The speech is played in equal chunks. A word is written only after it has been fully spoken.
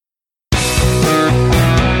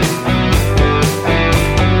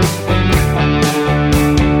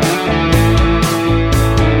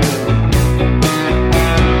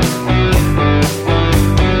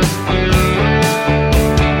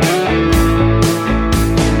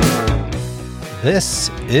This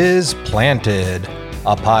is Planted,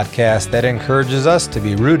 a podcast that encourages us to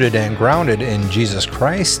be rooted and grounded in Jesus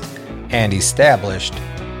Christ and established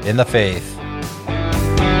in the faith.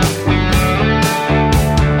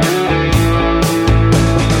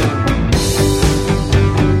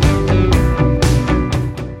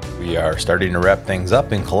 We are starting to wrap things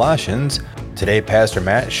up in Colossians. Today, Pastor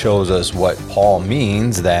Matt shows us what Paul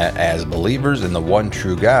means that as believers in the one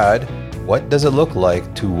true God, what does it look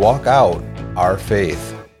like to walk out our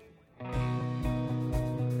faith?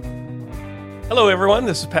 Hello, everyone.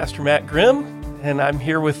 This is Pastor Matt Grimm, and I'm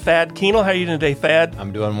here with Thad Keenel. How are you doing today, Thad?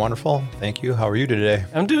 I'm doing wonderful. Thank you. How are you today?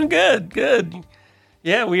 I'm doing good.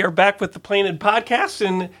 Yeah, we are back with the Planted Podcast,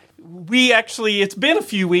 and it's been a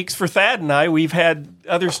few weeks for Thad and I. We've had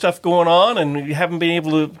other stuff going on, and we haven't been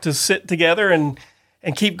able to sit together and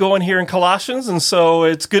keep going here in Colossians, and so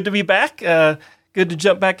it's good to be back. Good to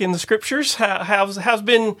jump back in the scriptures.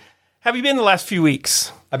 Have you been the last few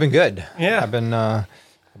weeks? I've been good. Yeah. I've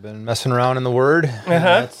been messing around in the Word.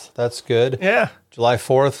 That's good. Yeah. July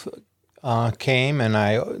 4th came, and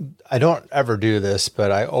I don't ever do this,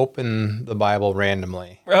 but I open the Bible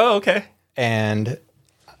randomly. Oh, okay. And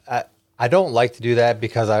I don't like to do that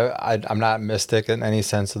because I'm not mystic in any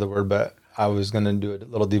sense of the word, but I was going to do a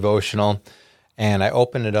little devotional, and I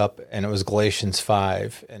opened it up, and it was Galatians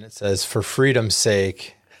 5, and it says, "For freedom's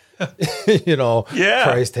sake,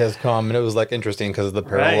 Christ has come." And it was like interesting because of the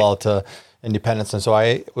parallel to independence. And so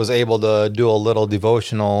I was able to do a little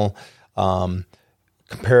devotional,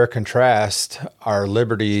 compare, contrast our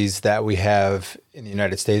liberties that we have in the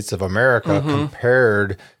United States of America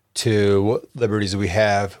compared to liberties we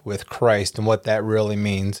have with Christ and what that really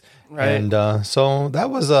means. Right. And so that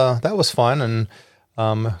was fun and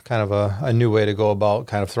kind of a new way to go about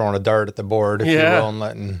kind of throwing a dart at the board, if you will, and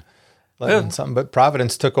letting something. But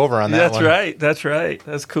Providence took over on that one. That's right.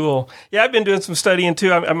 That's cool. Yeah, I've been doing some studying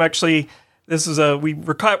too. I'm actually, we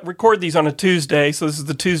record these on a Tuesday, so this is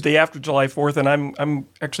the Tuesday after July 4th, and I'm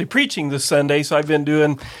actually preaching this Sunday, so I've been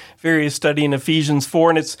doing various study in Ephesians 4,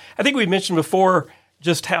 and I think we mentioned before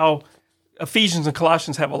just how Ephesians and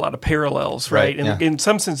Colossians have a lot of parallels, right? And in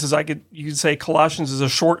some senses, you could say Colossians is a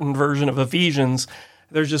shortened version of Ephesians.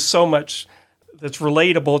 There's just so much that's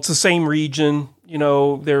relatable. It's the same region,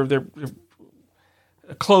 they're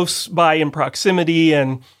close by in proximity,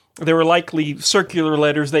 and there were likely circular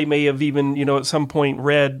letters. They may have even, at some point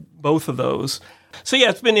read both of those. So yeah,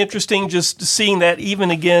 it's been interesting just seeing that even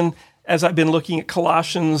again, as I've been looking at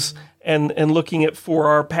Colossians and looking at for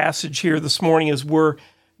our passage here this morning, as we're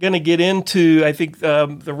going to get into, I think,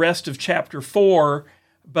 the rest of chapter 4,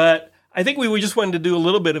 but I think we just wanted to do a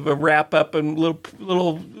little bit of a wrap up and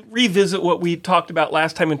little revisit what we talked about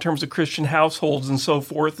last time in terms of Christian households and so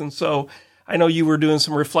forth. And so I know you were doing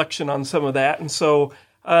some reflection on some of that. And so,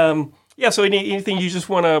 so anything you just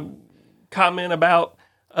want to comment about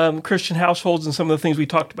Christian households and some of the things we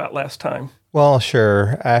talked about last time? Well,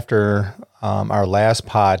 sure. After our last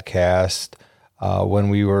podcast, when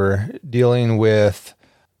we were dealing with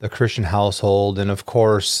the Christian household, and of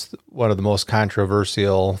course, one of the most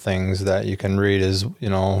controversial things that you can read is,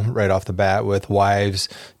 right off the bat with wives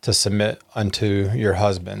to submit unto your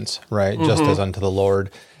husbands, right? Just as unto the Lord.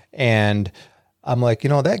 And I'm like,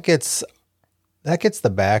 that gets the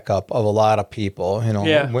backup of a lot of people,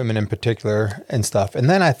 women in particular and stuff. And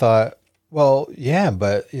then I thought, well, yeah,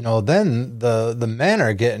 but, then the men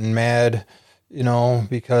are getting mad,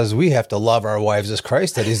 because we have to love our wives as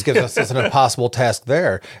Christ did. He's given us an impossible task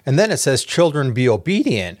there. And then it says, children, be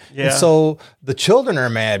obedient. Yeah. And so the children are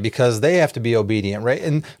mad because they have to be obedient, right?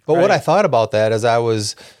 But what I thought about that as I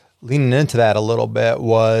was leaning into that a little bit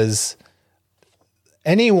was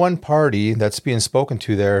any one party that's being spoken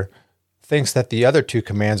to there thinks that the other two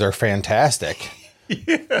commands are fantastic.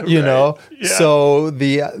 Yeah. So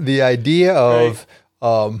the idea of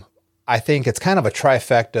I think it's kind of a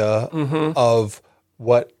trifecta of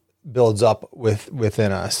what builds up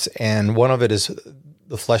within us, and one of it is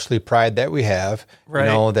the fleshly pride that we have,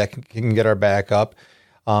 that can get our back up.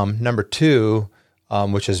 Number two,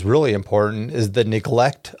 which is really important, is the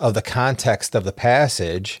neglect of the context of the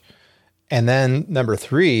passage. And then number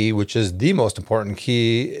three, which is the most important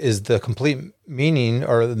key, is the complete meaning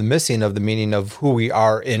or the missing of the meaning of who we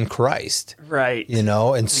are in Christ. Right.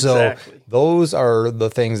 And so those are the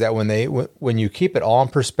things that when you keep it all in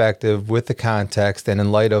perspective with the context and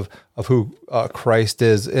in light of who Christ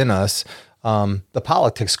is in us, the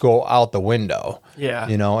politics go out the window. Yeah.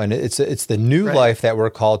 And it's the new life that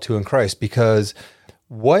we're called to in Christ, because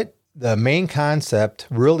what the main concept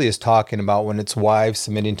really is talking about when it's wives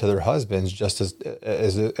submitting to their husbands, just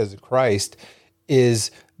as Christ,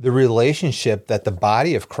 is the relationship that the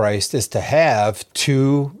body of Christ is to have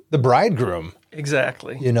to the bridegroom.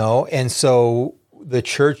 Exactly. And so the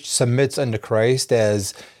church submits unto Christ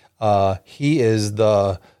as he is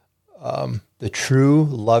the true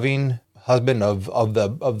loving husband of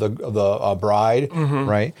the bride,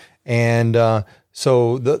 right? And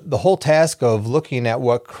so the whole task of looking at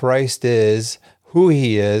what Christ is, who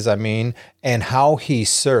he is, and how he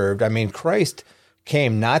served. Christ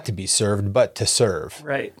came not to be served, but to serve.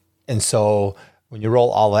 Right. And so when you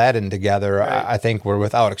roll all that in together, Right. I think we're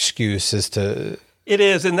without excuse as to... It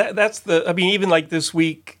is, and that's even like this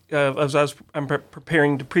week, as I'm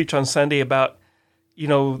preparing to preach on Sunday about,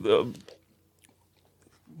 the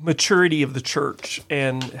maturity of the church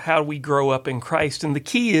and how we grow up in Christ. And the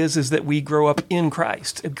key is that we grow up in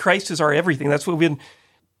Christ. And Christ is our everything. That's what we've been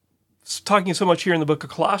talking so much here in the book of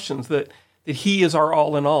Colossians, that he is our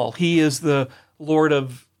all in all. He is the Lord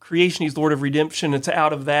of creation. He's the Lord of redemption. It's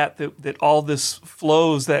out of that all this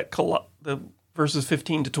flows, the verses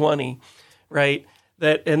 15 to 20, right?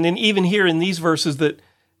 And then even here in these verses that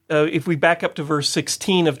if we back up to verse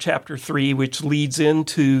 16 of chapter 3, which leads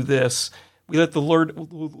into this, we let the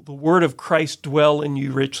word of Christ dwell in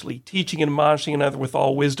you richly, teaching and admonishing another with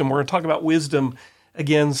all wisdom. We're going to talk about wisdom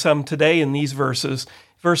again some today in these verses.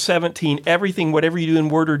 Verse 17, everything, whatever you do in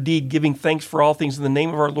word or deed, giving thanks for all things in the name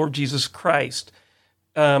of our Lord Jesus Christ.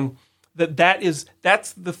 That's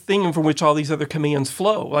the thing from which all these other commands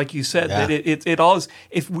flow, like you said. Yeah. That it all is,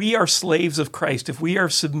 if we are slaves of Christ, if we are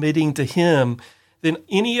submitting to him, then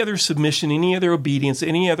any other submission, any other obedience,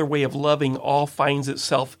 any other way of loving all finds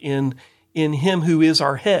itself in him who is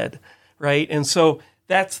our head, right? And so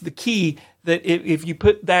that's the key, that if you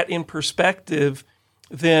put that in perspective,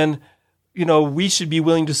 then we should be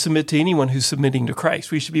willing to submit to anyone who's submitting to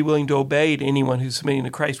Christ. We should be willing to obey to anyone who's submitting to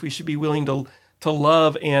Christ. We should be willing to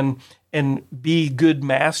love and be good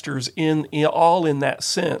masters in that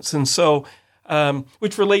sense. And so,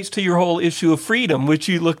 which relates to your whole issue of freedom, which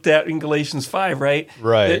you looked at in Galatians 5, right?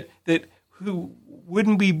 Right. That who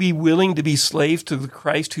wouldn't we be willing to be slaves to the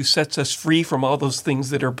Christ who sets us free from all those things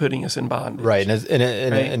that are putting us in bondage? Right.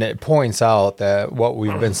 And it points out that what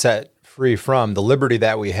we've been set free from, the liberty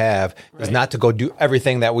that we have, is not to go do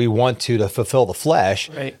everything that we want to fulfill the flesh,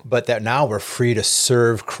 but that now we're free to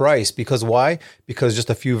serve Christ. Because why? Because just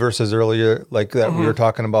a few verses earlier, like that we were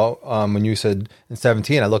talking about when you said in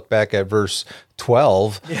 17, I looked back at verse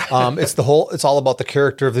 12. It's all about the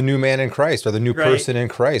character of the new man in Christ, or the new person in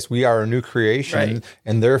Christ. We are a new creation,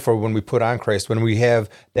 and therefore when we put on Christ, when we have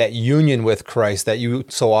that union with Christ that you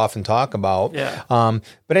so often talk about.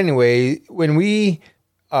 But anyway, when we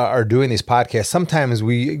are doing these podcasts, sometimes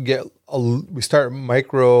we start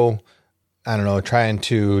trying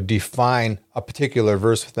to define a particular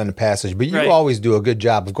verse within a passage, but you always do a good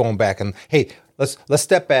job of going back and, hey, let's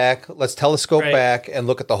step back, let's telescope back and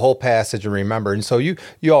look at the whole passage and remember. And so you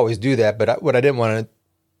always do that, but what I didn't want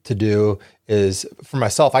to do is, for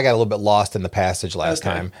myself, I got a little bit lost in the passage last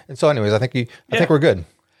time. And so anyways, I think we're good.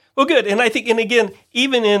 Well, good. And I think, and again,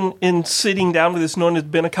 even in sitting down with this, knowing it's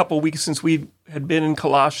been a couple of weeks since we had been in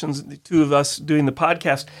Colossians, the two of us doing the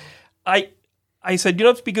podcast, I said,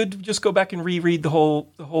 it'd be good to just go back and reread the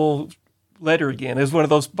whole letter again, as one of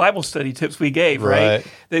those Bible study tips we gave, right?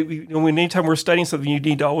 That anytime we're studying something, you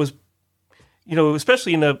need to always,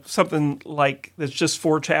 especially in something like that's just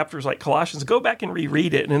 4 chapters like Colossians, go back and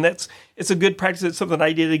reread it. And it's a good practice. It's something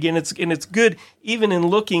I did again. It's good even in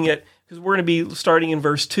looking at, because we're going to be starting in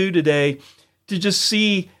verse 2 today, to just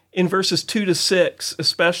see in verses 2 to 6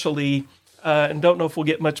 especially, and don't know if we'll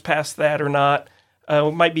get much past that or not.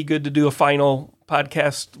 It might be good to do a final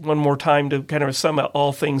podcast one more time to kind of sum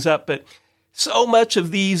all things up. But so much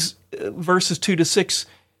of these verses 2 to 6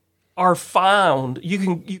 are found.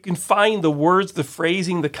 You can find the words, the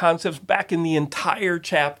phrasing, the concepts back in the entire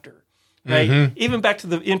chapter, right? Even back to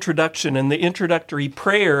the introduction and the introductory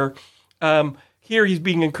prayer. Here he's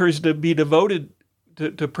being encouraged to be devoted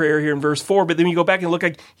to prayer here in verse 4, but then you go back and look,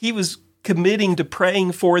 like he was committing to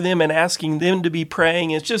praying for them and asking them to be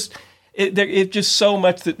praying. It's just just so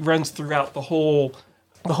much that runs throughout the whole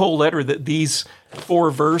letter, that these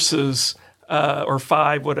 4 verses or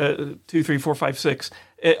 5, 2, 3, 4, 5, 6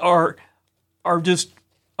 are just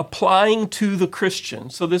applying to the Christian.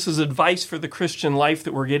 So this is advice for the Christian life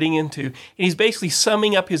that we're getting into. And he's basically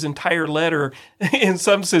summing up his entire letter in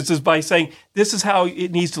some senses by saying, this is how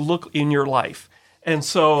it needs to look in your life. And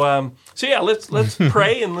so let's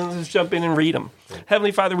pray and let's jump in and read them.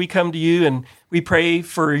 Heavenly Father, we come to you and we pray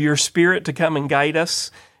for your Spirit to come and guide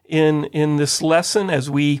us in this lesson as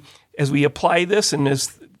we apply this, and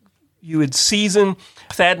as you would season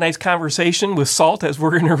that nice conversation with salt, as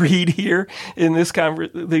we're going to read here in this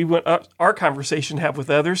our conversation to have with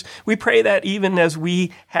others. We pray that even as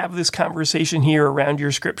we have this conversation here around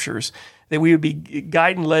your scriptures, that we would be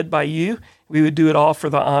guided and led by you. We would do it all for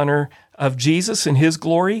the honor of Jesus and his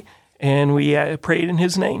glory. And we pray it in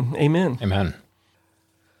his name. Amen. Amen.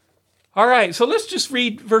 All right, so let's just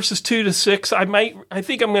read verses 2 to 6. Let's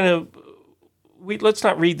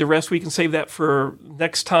not read the rest. We can save that for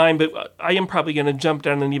next time, but I am probably going to jump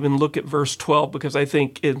down and even look at verse 12 because I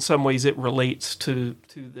think in some ways it relates to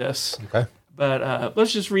this. Okay. But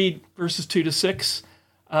let's just read verses 2 to 6.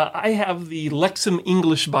 I have the Lexham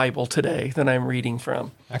English Bible today that I'm reading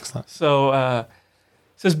from. Excellent. So it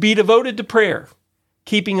says, "Be devoted to prayer,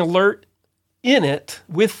 keeping alert in it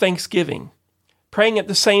with thanksgiving, praying at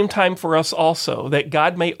the same time for us also, that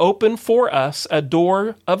God may open for us a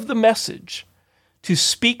door of the message to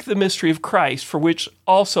speak the mystery of Christ, for which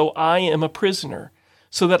also I am a prisoner,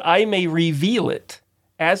 so that I may reveal it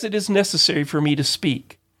as it is necessary for me to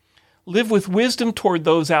speak. Live with wisdom toward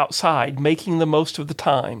those outside, making the most of the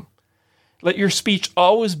time. Let your speech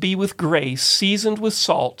always be with grace, seasoned with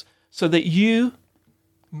salt, so that you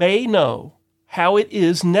may know how it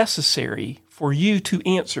is necessary for you to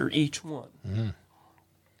answer each one." Mm-hmm.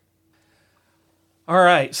 All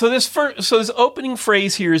right, so this opening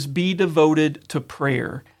phrase here is "be devoted to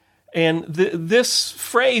prayer," and this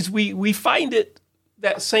phrase we find it,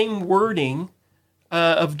 that same wording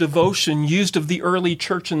of devotion used of the early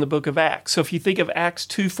church in the book of Acts. So if you think of Acts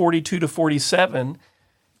 2:42 to 47,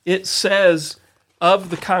 it says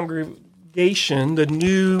of the congregation, the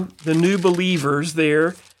new believers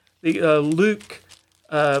there, Luke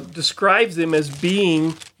describes them as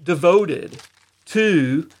being devoted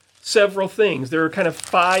to several things. There are kind of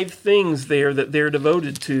 5 things there that they're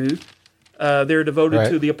devoted to. They're devoted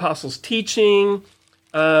to the apostles' teaching,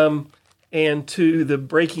 and to the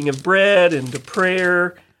breaking of bread, and to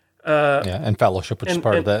prayer. And fellowship, which is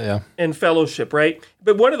part of that, yeah. And fellowship, right?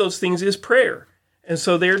 But one of those things is prayer. And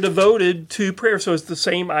so they're devoted to prayer. So it's the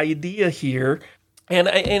same idea here. And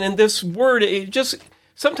in this word,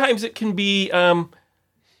 sometimes it can be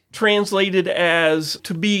translated as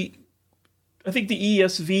to be, I think the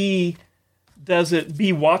ESV does it,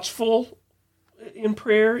 be watchful in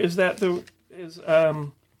prayer. Is that You're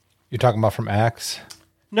talking about from Acts?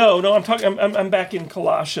 No, I'm back in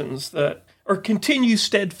Colossians, or continue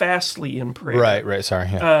steadfastly in prayer. Right, sorry.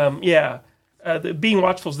 Yeah. Being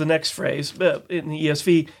watchful is the next phrase in the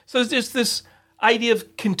ESV. So it's just this idea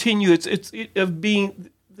of continue. It's of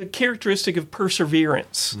being the characteristic of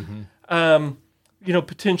perseverance. Mm-hmm.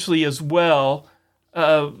 Potentially as well.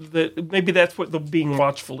 That maybe that's what the being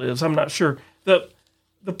watchful is. I'm not sure. The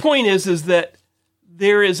point is that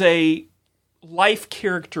there is a life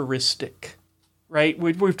characteristic, right?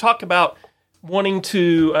 We've talked about wanting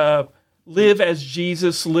to live as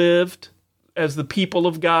Jesus lived, as the people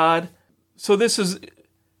of God. So this is,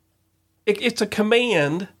 it's a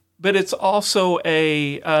command, but it's also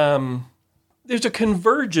there's a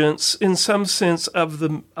convergence in some sense of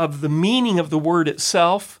the meaning of the word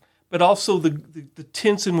itself, but also the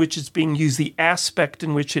tense in which it's being used, the aspect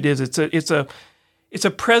in which it is. It's a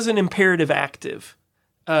present imperative active,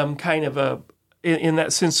 kind of in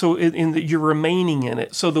that sense. So in that you're remaining in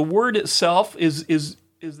it. So the word itself is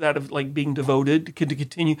that of like being devoted to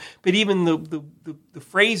continue, but even the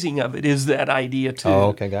phrasing of it is that idea too. Oh,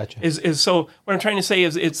 okay, gotcha. Is so what I'm trying to say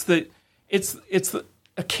is it's a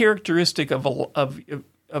characteristic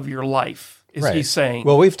of your life. Is he saying?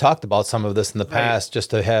 Well, we've talked about some of this in the past, just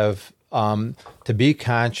to have to be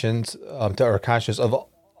conscious of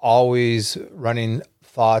always running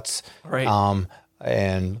thoughts, and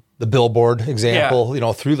the billboard example,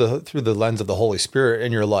 through the lens of the Holy Spirit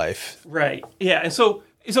in your life. Right. Yeah. And so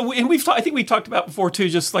I think we talked about before too,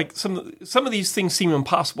 just like some of these things seem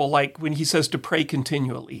impossible, like when he says to pray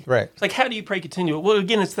continually. Right. It's like, how do you pray continually? Well,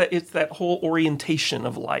 again, it's that whole orientation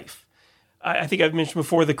of life. I think I've mentioned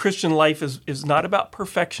before, the Christian life is not about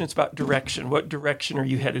perfection, it's about direction. What direction are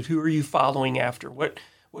you headed? Who are you following after?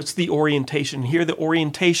 What's the orientation? Here the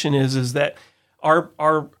orientation is that our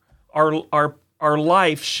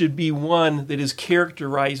life should be one that is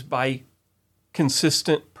characterized by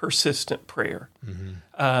consistent, persistent prayer.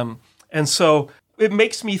 Mm-hmm. And so it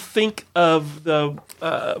makes me think of the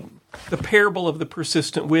parable of the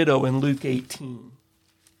persistent widow in Luke 18.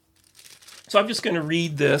 So I'm just going to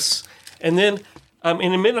read this. And then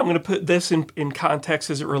in a minute, I'm going to put this in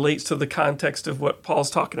context as it relates to the context of what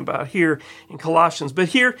Paul's talking about here in Colossians. But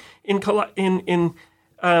here in Luke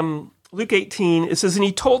 18, it says, "And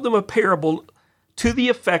he told them a parable to the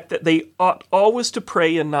effect that they ought always to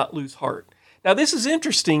pray and not lose heart." Now, this is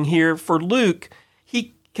interesting here for Luke,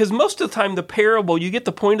 because most of the time the parable, you get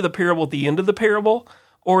the point of the parable at the end of the parable,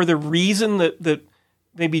 or the reason that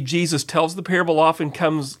maybe Jesus tells the parable often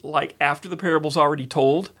comes like after the parable's already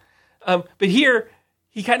told. But here,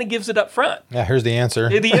 he kind of gives it up front. Yeah, here's the answer.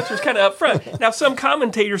 The answer is kind of up front. Now, some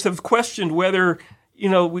commentators have questioned whether,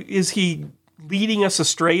 is he leading us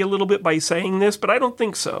astray a little bit by saying this, but I don't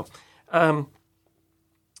think so.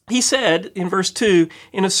 He said in verse 2,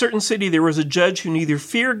 in a certain city there was a judge who neither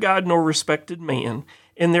feared God nor respected man,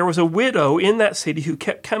 and there was a widow in that city who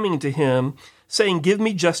kept coming to him, saying, give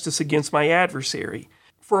me justice against my adversary.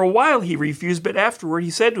 For a while he refused, but afterward he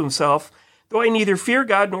said to himself, though I neither fear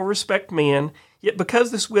God nor respect man, yet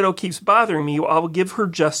because this widow keeps bothering me, I will give her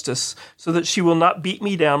justice, so that she will not beat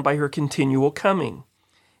me down by her continual coming.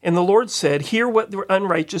 And the Lord said, hear what the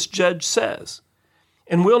unrighteous judge says.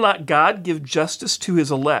 And will not God give justice to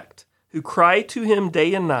his elect, who cry to him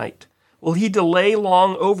day and night? Will he delay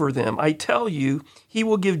long over them? I tell you, he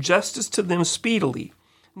will give justice to them speedily.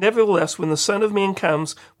 Nevertheless, when the Son of Man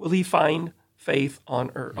comes, will he find faith on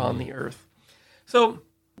the earth? So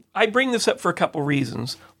I bring this up for a couple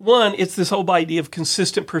reasons. One, it's this whole idea of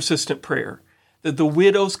consistent, persistent prayer, that the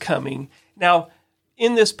widow's coming. Now,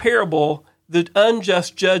 in this parable, the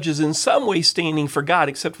unjust judge is in some way standing for God,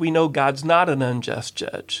 except we know God's not an unjust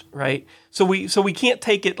judge, right? So we can't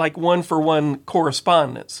take it like one-for-one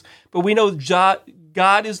correspondence. But we know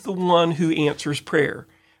God is the one who answers prayer,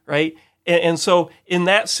 right? And so in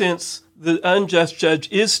that sense, the unjust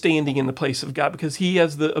judge is standing in the place of God because he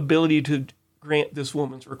has the ability to grant this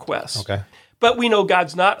woman's request. Okay. But we know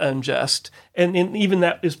God's not unjust. And even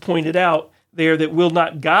that is pointed out there, that will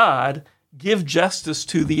not God give justice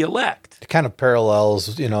to the elect? It kind of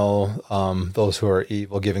parallels, those who are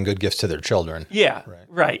evil giving good gifts to their children. Yeah,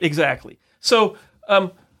 right, exactly. So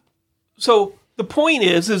the point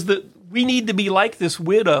is that we need to be like this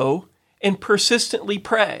widow and persistently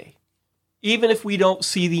pray, even if we don't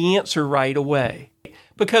see the answer right away.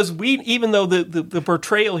 Because even though the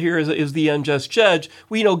portrayal here is the unjust judge,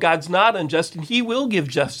 we know God's not unjust and he will give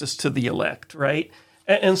justice to the elect, right?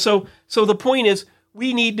 And so the point is,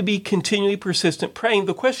 we need to be continually persistent praying.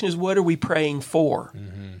 The question is, what are we praying for?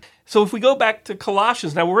 Mm-hmm. So if we go back to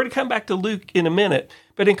Colossians, now we're going to come back to Luke in a minute,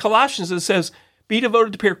 but in Colossians it says, be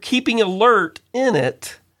devoted to prayer, keeping alert in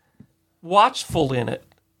it, watchful in it.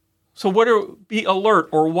 So be alert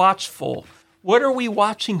or watchful. What are we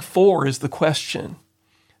watching for is the question.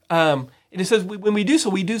 And it says when we do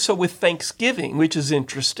so with thanksgiving, which is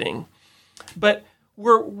interesting. But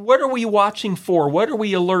what are we watching for? What are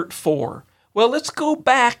we alert for? Well, let's go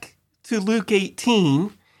back to Luke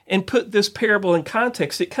 18 and put this parable in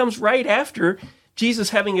context. It comes right after Jesus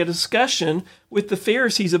having a discussion with the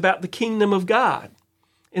Pharisees about the kingdom of God.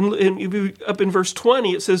 And up in verse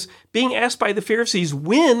 20, it says, being asked by the Pharisees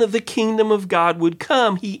when the kingdom of God would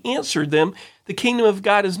come, he answered them, the kingdom of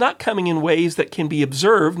God is not coming in ways that can be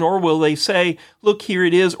observed, nor will they say, look, here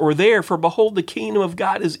it is, or there, for behold, the kingdom of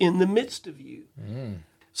God is in the midst of you. Mm.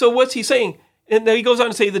 So what's he saying? And then he goes on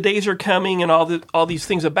to say the days are coming and all these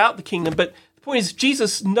things about the kingdom. But the point is,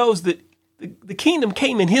 Jesus knows that the kingdom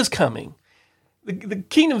came in his coming. The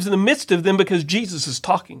kingdom's in the midst of them because Jesus is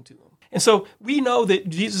talking to them. And so we know that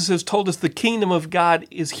Jesus has told us the kingdom of God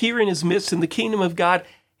is here in his midst, and the kingdom of God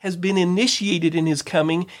has been initiated in his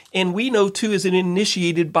coming. And we know, too, is it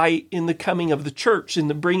initiated in the coming of the church, in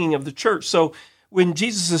the bringing of the church. So when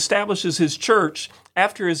Jesus establishes his church,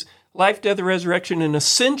 after his life, death, resurrection, and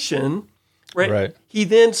ascension, right. He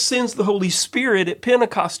then sends the Holy Spirit at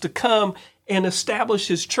Pentecost to come and establish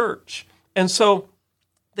his church. And so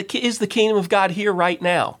is the kingdom of God here right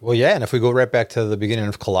now? Well, yeah, and if we go right back to the beginning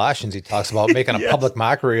of Colossians, he talks about making a public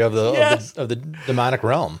mockery of the demonic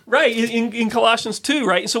realm. Right, in Colossians 2,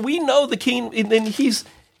 right? So we know the king, and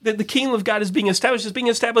the kingdom of God is being established. It's being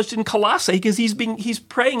established in Colossae because he's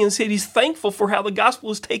praying and said he's thankful for how the gospel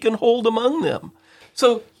has taken hold among them.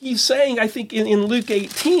 So he's saying, I think in Luke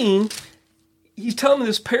 18, he's telling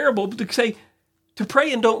this parable to say, to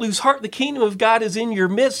pray and don't lose heart. The kingdom of God is in your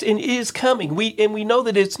midst and it is coming. We know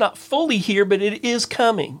that it's not fully here, but it is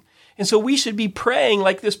coming. And so we should be praying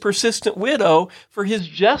like this persistent widow for his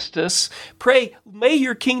justice. Pray, may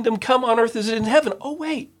your kingdom come on earth as it is in heaven. Oh,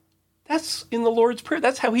 wait. That's in the Lord's Prayer.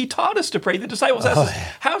 That's how he taught us to pray. The disciples asked us,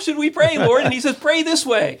 how should we pray, Lord? And he says, pray this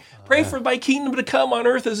way. Pray for my kingdom to come on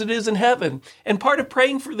earth as it is in heaven. And part of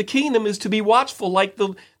praying for the kingdom is to be watchful like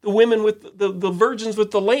the women with the virgins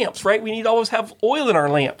with the lamps, right? We need to always have oil in our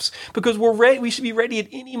lamps because we're ready. We should be ready at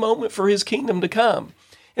any moment for his kingdom to come.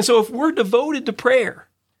 And so if we're devoted to prayer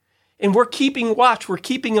and we're keeping watch, we're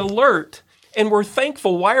keeping alert, And we're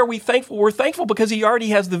thankful. Why are we thankful? We're thankful because he already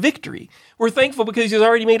has the victory. We're thankful because he's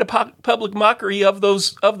already made a public mockery of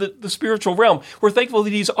the spiritual realm. We're thankful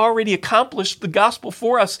that he's already accomplished the gospel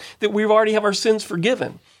for us, that we already have our sins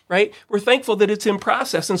forgiven, right? We're thankful that it's in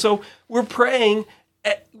process. And so we're praying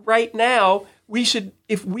right now,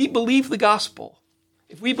 if we believe the gospel,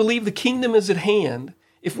 if we believe the kingdom is at hand,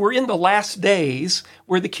 if we're in the last days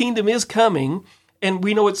where the kingdom is coming, and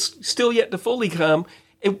we know it's still yet to fully come,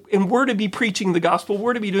 and we're to be preaching the gospel,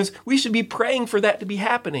 we're to be doing this, we should be praying for that to be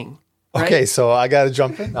happening. Right? Okay, so I got to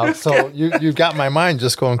jump in now. So you've got my mind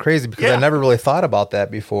just going crazy because I never really thought about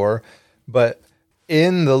that before. But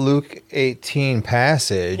in the Luke 18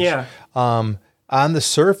 passage, on the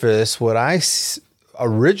surface, what I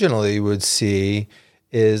originally would see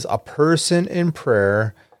is a person in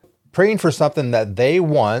prayer praying for something that they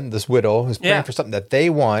want. This widow is praying for something that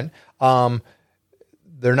they want.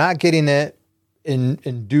 They're not getting it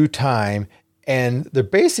in due time, and they're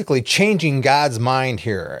basically changing God's mind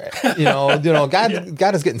here.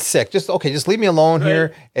 God is getting sick. Just leave me alone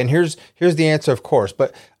here. And here's the answer, of course.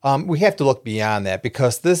 But we have to look beyond that,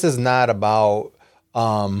 because this is not about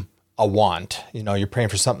a want. You're praying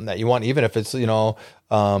for something that you want, even if it's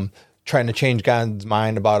trying to change God's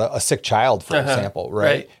mind about a sick child, for example,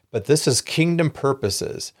 right? But this is kingdom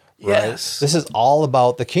purposes. Right? Yes. This is all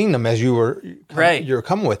about the kingdom, as you're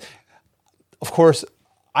coming with. Of course,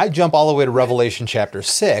 I jump all the way to Revelation chapter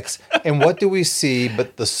 6, and what do we see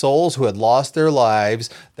but the souls who had lost their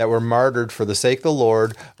lives, that were martyred for the sake of the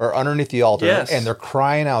Lord, are underneath the altar, and they're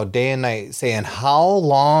crying out day and night, saying, "How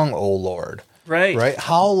long, O Lord?" Right?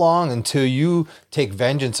 How long until you take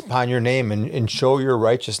vengeance upon your name and show your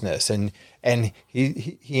righteousness? And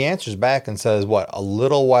he answers back and says, what? A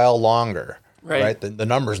little while longer. Right? The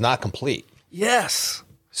number's not complete. Yes.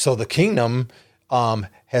 So the kingdom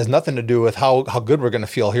has nothing to do with how good we're going to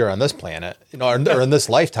feel here on this planet, or in this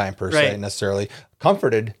lifetime per se, necessarily.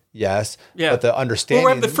 Comforted, yes, but the understanding.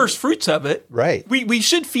 Well, we have the first fruits of it. Right. We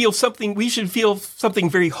should feel something. We should feel something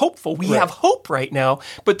very hopeful. We have hope right now,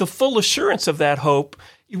 but the full assurance of that hope.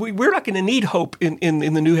 We're not going to need hope in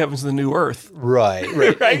the new heavens and the new earth. Right.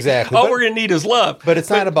 Exactly. All we're going to need is love. But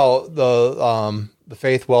it's not about the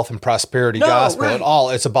faith, wealth, and prosperity gospel at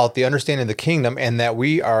all. It's about the understanding of the kingdom, and that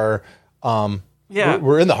we are,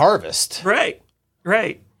 we're in the harvest. Right.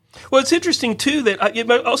 Well, it's interesting, too, that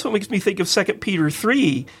it also makes me think of 2 Peter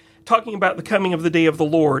 3, talking about the coming of the day of the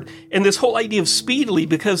Lord, and this whole idea of speedily,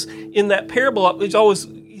 because in that parable, it's always,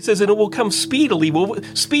 he says, and it will come speedily. Well,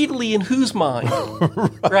 speedily in whose mind?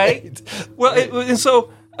 right? Well, and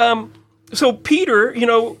so Peter,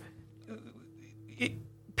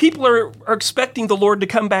 people are expecting the Lord to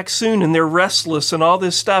come back soon, and they're restless and all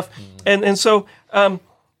this stuff. And so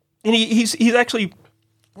he's actually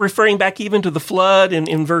referring back even to the flood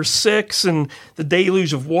in verse 6 and the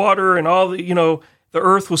deluge of water and all the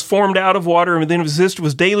earth was formed out of water and then existed,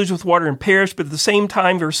 was deluged with water and perished. But at the same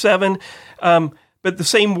time, verse 7, but the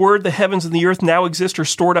same word, the heavens and the earth now exist, are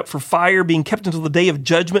stored up for fire, being kept until the day of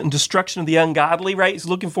judgment and destruction of the ungodly, right? He's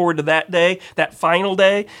looking forward to that day, that final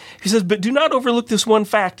day. He says, but do not overlook this one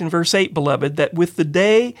fact in verse 8, beloved, that with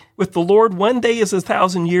the Lord, 1 day is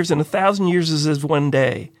 1,000 years, and 1,000 years is as 1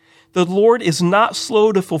 day. The Lord is not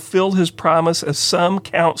slow to fulfill his promise, as some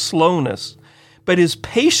count slowness, but is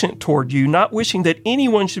patient toward you, not wishing that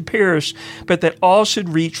anyone should perish, but that all should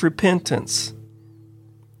reach repentance.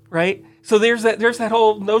 Right? So there's that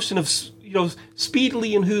whole notion of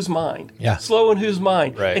speedily in whose mind, slow in whose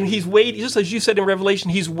mind, and he's waiting. Just as you said in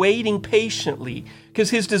Revelation, he's waiting patiently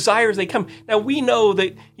because his desires, they come. Now we know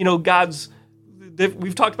that God's.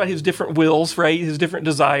 We've talked about his different wills, right? His different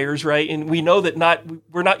desires, right? And we know that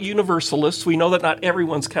we're not universalists. We know that not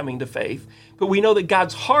everyone's coming to faith, but we know that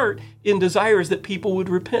God's heart and desire is that people would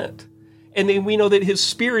repent, and then we know that his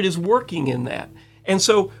Spirit is working in that. And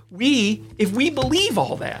so if we believe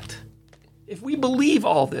all that. If we believe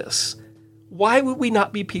all this, why would we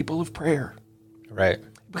not be people of prayer? Right.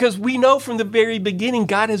 Because we know from the very beginning,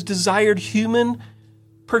 God has desired human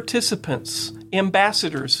participants,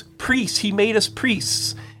 ambassadors, priests. He made us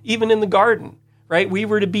priests, even in the garden, right? We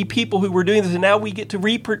were to be people who were doing this, and now we get to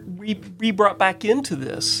be brought back into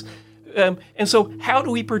this. And so how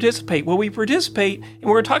do we participate? Well, we participate, and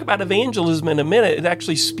we're going to talk about evangelism in a minute, and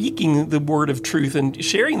actually speaking the word of truth and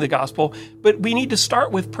sharing the gospel, but we need to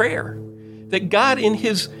start with prayer. That God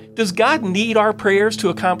does God need our prayers to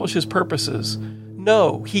accomplish his purposes?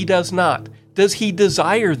 No, he does not. Does he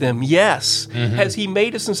desire them? Yes. Mm-hmm. Has he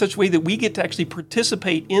made us in such a way that we get to actually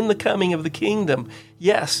participate in the coming of the kingdom?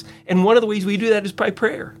 Yes. And one of the ways we do that is by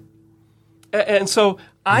prayer. And so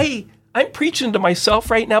I'm preaching to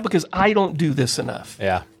myself right now because I don't do this enough.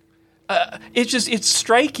 Yeah. it's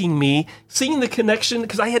striking me seeing the connection,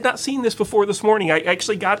 because I had not seen this before this morning. I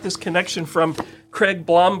actually got this connection from Craig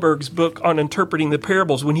Blomberg's book on interpreting the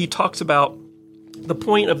parables when he talks about the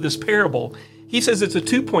point of this parable. He says it's a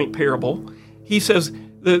 2-point parable. He says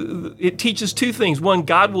it teaches 2 things. One,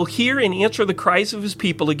 God will hear and answer the cries of his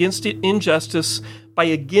people against injustice by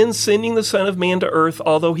again sending the Son of Man to earth,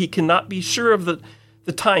 although he cannot be sure of the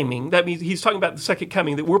timing. That means he's talking about the second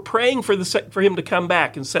coming, that we're praying for him to come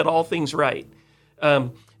back and set all things right,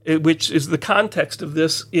 which is the context of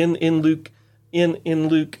this in Luke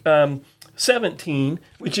 17,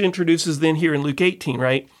 which introduces then here in Luke 18,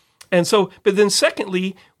 right? And so, but then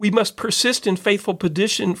secondly, we must persist in faithful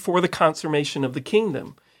petition for the consummation of the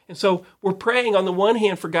kingdom. And so we're praying on the one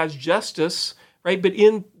hand for God's justice, right? But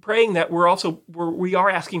in praying that, we are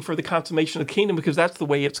asking for the consummation of the kingdom, because that's the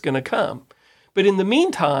way it's going to come. But in the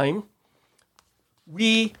meantime,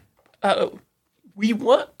 we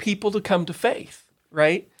want people to come to faith,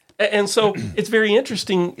 right? And so it's very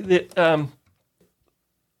interesting that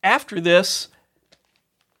after this,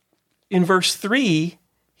 in verse 3,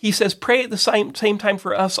 he says, pray at the same time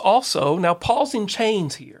for us also. Now, Paul's in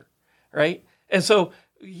chains here, right? And so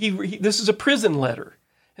this is a prison letter.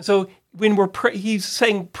 And so when he's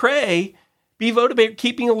saying pray, be motivated,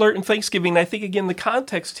 keeping alert and thanksgiving. And I think, again, the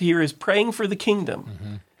context here is praying for the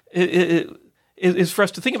kingdom. It is for us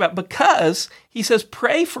to think about, because he says,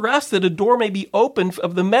 pray for us that a door may be opened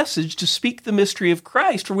of the message to speak the mystery of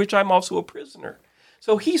Christ, for which I'm also a prisoner.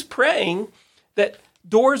 So he's praying that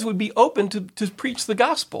doors would be open to preach the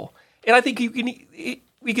gospel. And I think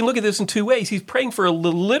we can look at this in 2 ways. He's praying for the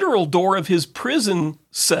literal door of his prison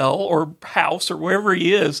cell or house or wherever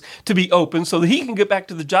he is to be open, so that he can get back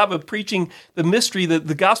to the job of preaching the mystery that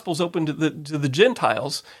the gospel's open to the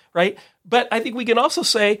Gentiles, right? But I think we can also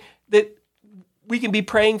say that we can be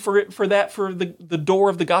praying for the door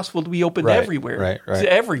of the gospel to be opened everywhere,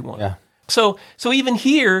 to everyone. Yeah. So even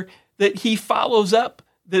here, that he follows up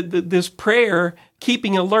this prayer,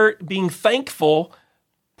 keeping alert, being thankful,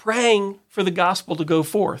 praying for the gospel to go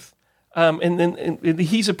forth. And then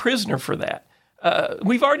he's a prisoner for that.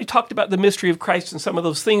 We've already talked about the mystery of Christ and some of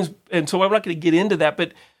those things, and so I'm not going to get into that.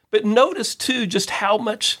 But notice, too, just how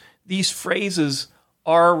much these phrases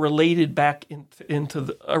are related back into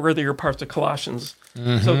the earlier parts of Colossians.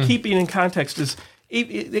 Mm-hmm. So keeping in context is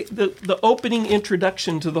the opening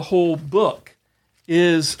introduction to the whole book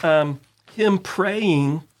is him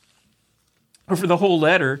praying, or for the whole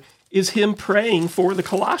letter, is him praying for the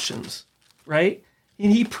Colossians, right?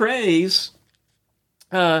 And he prays,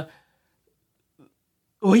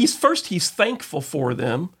 he's thankful for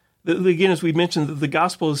them. Again, as we mentioned, the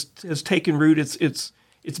gospel has taken root.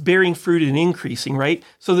 It's bearing fruit and increasing, right?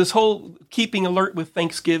 So this whole keeping alert with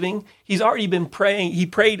thanksgiving, he's already been praying. He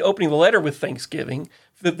prayed opening the letter with thanksgiving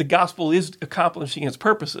that the gospel is accomplishing its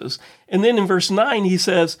purposes. And then in verse 9, he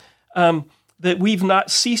says that we've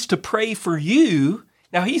not ceased to pray for you.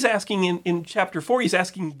 Now, he's asking in chapter 4, he's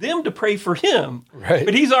asking them to pray for him. Right.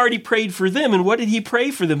 But he's already prayed for them. And what did he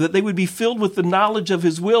pray for them? That they would be filled with the knowledge of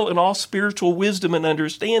his will and all spiritual wisdom and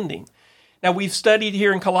understanding. Now, we've studied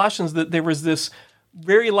here in Colossians that there was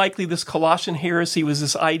very likely this Colossian heresy was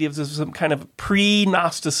this idea of some kind of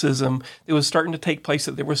pre-Gnosticism that was starting to take place,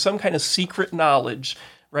 that there was some kind of secret knowledge,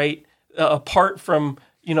 right, apart from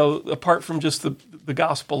just the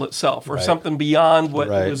gospel itself, or something beyond what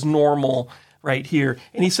was normal right here.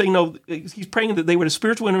 And he's saying, no, he's praying that they would have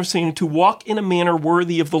spiritual understanding to walk in a manner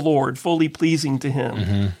worthy of the Lord, fully pleasing to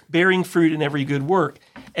him, bearing fruit in every good work.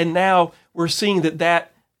 And now we're seeing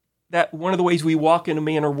that one of the ways we walk in a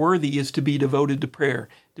manner worthy is to be devoted to prayer,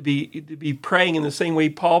 to be praying in the same way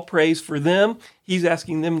Paul prays for them. He's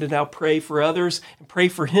asking them to now pray for others and pray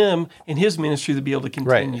for him and his ministry to be able to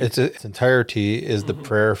continue. Right. Its entirety is the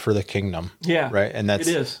prayer for the kingdom. Yeah. Right. And it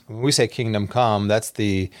is. When we say kingdom come, that's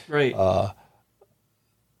the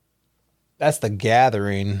that's the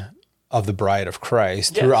gathering of the bride of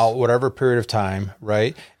Christ throughout whatever period of time,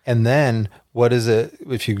 right? And then what is it,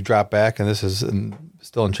 if you drop back, and this is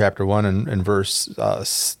still in chapter 1 and verse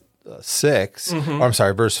 6, or I'm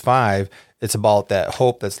sorry, verse 5, it's about that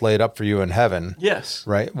hope that's laid up for you in heaven. Yes.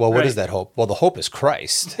 Right? Well, what is that hope? Well, the hope is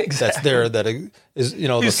Christ. Exactly. That's there, that is,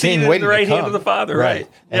 the king waiting the right to come. hand of the Father, right?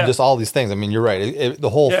 And just all these things. I mean, you're right. The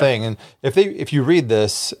whole thing. And if you read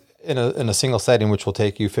this in a single setting, which will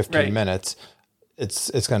take you 15 minutes,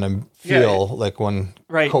 it's going to feel like one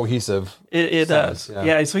cohesive. It does.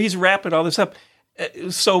 Yeah. So he's wrapping all this up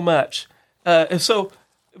so much. So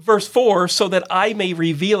verse 4, so that I may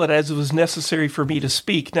reveal it as it was necessary for me to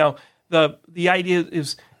speak. Now, the idea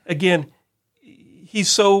is, again,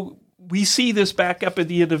 we see this back up at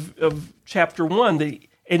the end of chapter 1,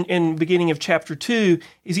 and and beginning of chapter 2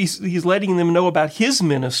 is he's letting them know about his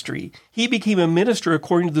ministry. He became a minister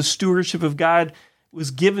according to the stewardship of God was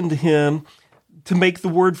given to him to make the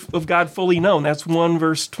word of God fully known. That's 1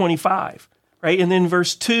 verse 25, right? And then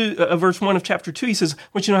verse 1 of chapter 2, he says, I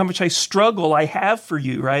want you to know how much I have for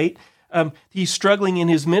you, right? He's struggling in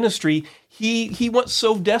his ministry. He wants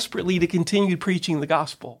so desperately to continue preaching the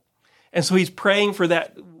gospel. And so he's praying for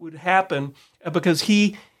that would happen because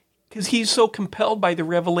he's so compelled by the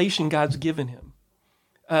revelation God's given him.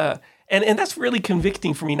 And that's really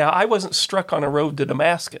convicting for me. Now, I wasn't struck on a road to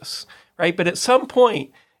Damascus, right? But at some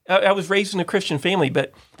point, I was raised in a Christian family,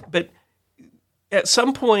 but at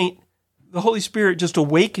some point, the Holy Spirit just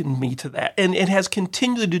awakened me to that, and it has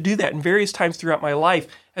continued to do that in various times throughout my life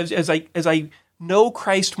as I know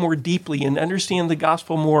Christ more deeply and understand the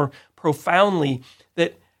gospel more profoundly.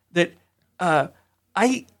 That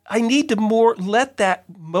I need to more let that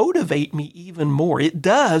motivate me even more. It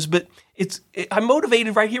does, but I'm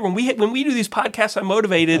motivated right here when we do these podcasts. I'm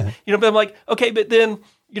motivated, but I'm like, okay, but then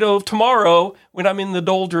tomorrow when I'm in the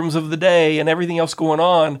doldrums of the day and everything else going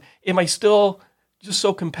on, am I still just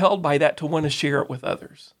so compelled by that to want to share it with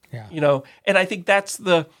others? Yeah. And I think that's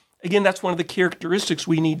one of the characteristics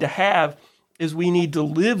we need to have is we need to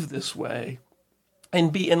live this way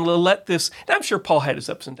and let this, and I'm sure Paul had his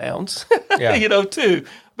ups and downs, too.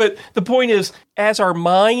 But the point is, as our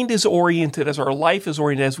mind is oriented, as our life is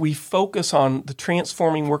oriented, as we focus on the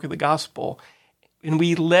transforming work of the gospel, and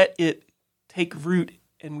we let it take root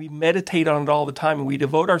and we meditate on it all the time, and we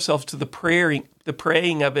devote ourselves to the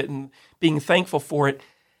praying of it and being thankful for it,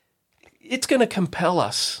 it's going to compel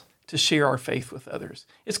us to share our faith with others.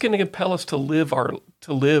 It's going to compel us to live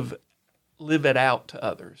it out to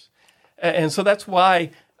others. And so that's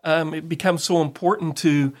why it becomes so important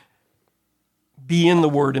to be in the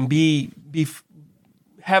Word and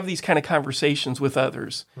have these kind of conversations with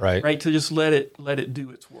others, right? To just let it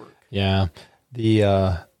do its work. Yeah,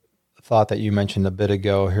 the thought that you mentioned a bit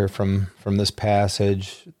ago here from this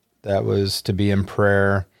passage, that was to be in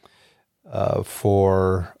prayer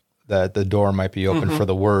for that the door might be open for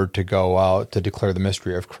the Word to go out to declare the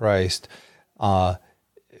mystery of Christ.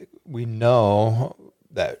 We know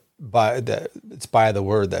that it's by the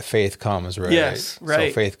Word that faith comes, right? Yes,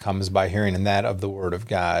 right. So faith comes by hearing, and that of the Word of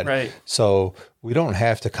God. Right. So we don't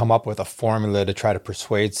have to come up with a formula to try to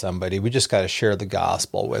persuade somebody. We just got to share the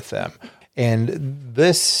gospel with them. And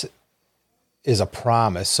this is a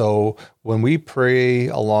promise. So when we pray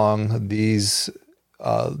along these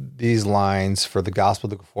lines for the gospel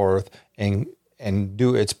to go forth and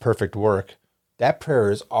do its perfect work, that prayer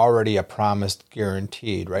is already a promised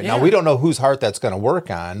guaranteed, right? Yeah. Now, we don't know whose heart that's going to work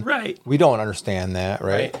on. Right. We don't understand that,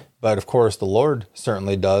 right? But of course, the Lord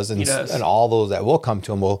certainly does. And, He does. And all those that will come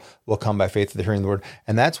to him will come by faith of the hearing of the word.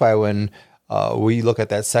 And that's why when we look at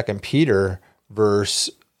that 2 Peter verse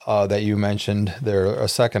that you mentioned there a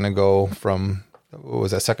second ago from, what was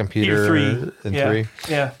that, 2 Peter 3. 3?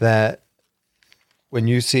 Yeah. That when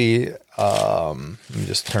you see, let me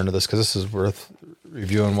just turn to this because this is worth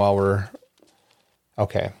reviewing while we're,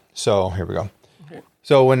 okay, so here we go. Okay.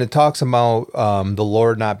 So when it talks about the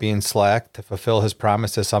Lord not being slack to fulfill his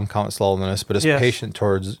promises, some count slowness, but is patient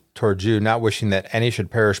towards you, not wishing that any should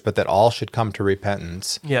perish, but that all should come to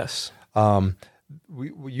repentance. Yes.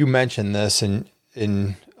 You mentioned this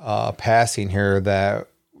in passing here that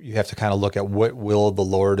you have to kind of look at what will of the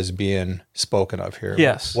Lord is being spoken of here.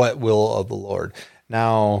 Yes. What will of the Lord.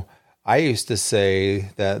 Now, I used to say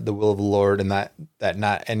that the will of the Lord and that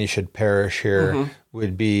not any should perish here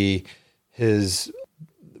would be his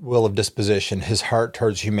will of disposition, his heart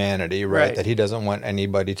towards humanity, right? That he doesn't want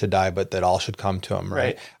anybody to die, but that all should come to him,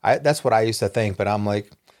 right? That's what I used to think, but I'm like,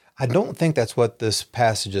 I don't think that's what this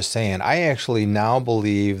passage is saying. I actually now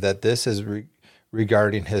believe that this is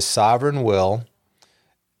regarding his sovereign will.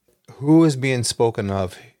 Who is being spoken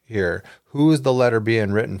of here? Who is the letter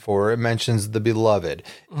being written for? It mentions the beloved.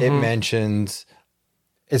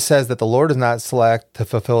 It says that the Lord is not slack to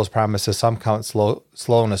fulfill his promises. Some count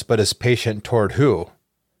slowness, but is patient toward who?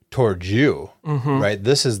 Towards you, right?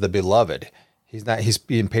 This is the beloved. He's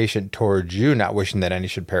being patient towards you, not wishing that any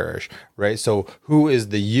should perish, right? So who is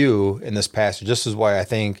the you in this passage? This is why I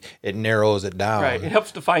think it narrows it down. Right. It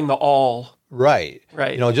helps define the all. Right.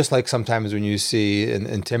 Right. Just like sometimes when you see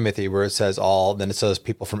in Timothy where it says all, then it says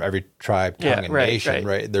people from every tribe, tongue, and nation,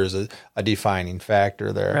 right? There's a defining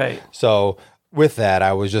factor there. Right. So with that,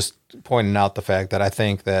 I was just pointing out the fact that I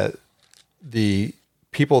think that the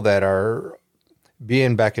people that are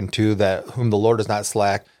being beckoned to, that whom the Lord is not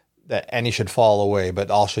slack, that any should fall away,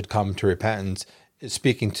 but all should come to repentance, is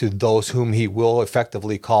speaking to those whom he will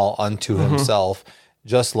effectively call unto himself.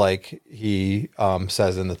 just like he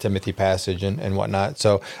says in the Timothy passage and whatnot.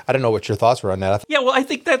 So I don't know what your thoughts were on that. Yeah, well, I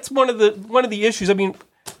think that's one of the issues. I mean,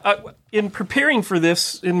 in preparing for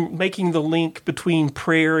this, in making the link between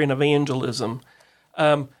prayer and evangelism,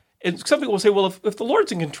 and some people will say, well, if the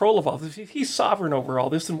Lord's in control of all this, if he's sovereign over all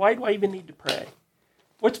this, then why do I even need to pray?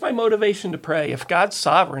 What's my motivation to pray? If God's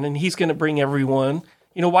sovereign and he's going to bring everyone,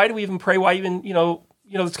 why do we even pray? Why even,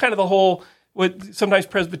 it's kind of the whole, what sometimes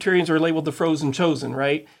Presbyterians are labeled the frozen chosen,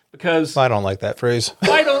 right? Because I don't like that phrase.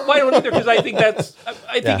 I don't either, because I think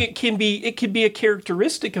it can be a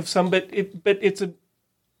characteristic of some, but it's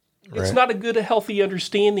not a good, a healthy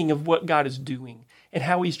understanding of what God is doing and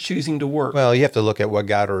how he's choosing to work. Well, you have to look at what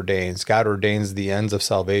God ordains. God ordains the ends of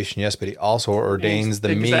salvation, yes, but he also ordains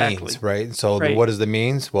the means, right? So what is the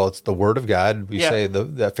means? Well, it's the word of God. We say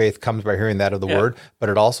that faith comes by hearing that of the word, but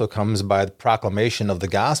it also comes by the proclamation of the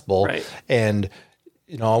gospel. Right. And,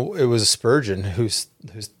 it was Spurgeon who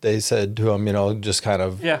they said to him, just kind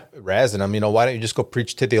of razzing him, why don't you just go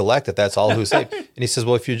preach to the elect if that's all who's saved? And he says,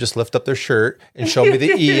 well, if you just lift up their shirt and show me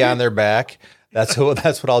the E on their back, that's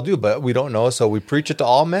what I'll do. But we don't know, so we preach it to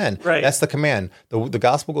all men. Right. That's the command. The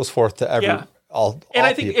gospel goes forth to all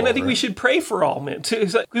I think people. And I think we should pray for all men too.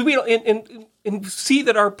 We don't and see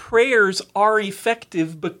that our prayers are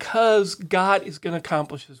effective because God is going to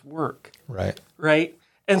accomplish his work. Right. Right.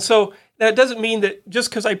 And so that doesn't mean that just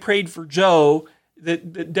because I prayed for Joe,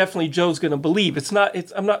 that definitely Joe's going to believe.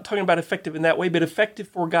 I'm not talking about effective in that way, but effective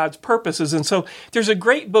for God's purposes. And so there's a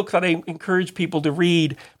great book that I encourage people to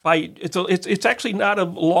read. It's actually not a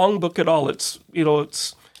long book at all. It's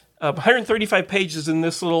 135 pages in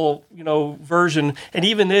this little version, and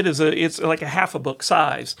even it's like a half a book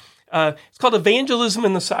size. It's called Evangelism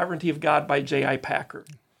and the Sovereignty of God by J.I. Packer.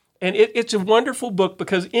 And it's a wonderful book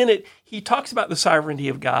because in it, he talks about the sovereignty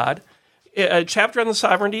of God, a chapter on the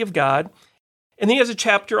sovereignty of God, and then he has a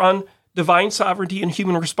chapter on divine sovereignty and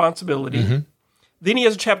human responsibility. Mm-hmm. Then he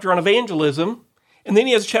has a chapter on evangelism, and then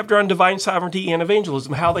he has a chapter on divine sovereignty and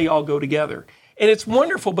evangelism, how they all go together. And it's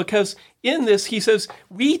wonderful because in this, he says,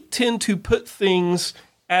 we tend to put things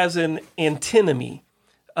as an antinomy,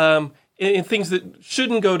 in things that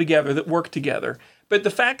shouldn't go together, that work together. But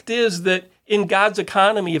the fact is that in God's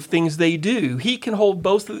economy of things, they do. He can hold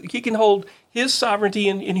both. He can hold his sovereignty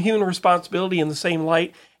and human responsibility in the same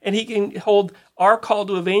light, and he can hold our call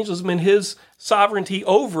to evangelism and his sovereignty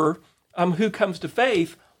over who comes to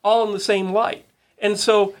faith all in the same light. And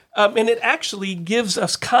so, and it actually gives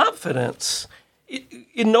us confidence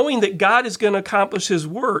in knowing that God is going to accomplish his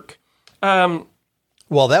work. Well,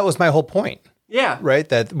 that was my whole point. Yeah. Right.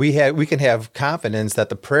 That we can have confidence that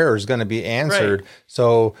the prayer is going to be answered. Right.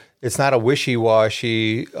 So it's not a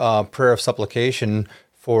wishy-washy prayer of supplication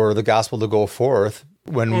for the gospel to go forth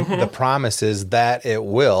when the promise is that it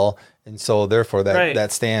will. And so therefore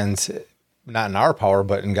that stands not in our power,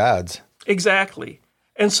 but in God's. Exactly.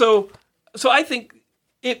 And so I think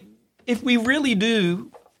if we really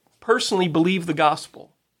do personally believe the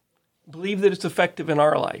gospel, believe that it's effective in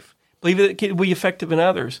our life, believe that it can be effective in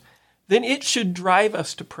others, then it should drive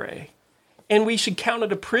us to pray. And we should count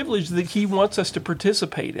it a privilege that he wants us to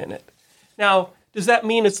participate in it. Now, does that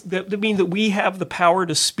mean that we have the power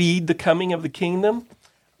to speed the coming of the kingdom?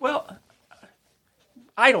 Well,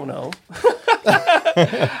 I don't know.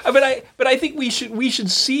 But I think we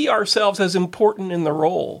should see ourselves as important in the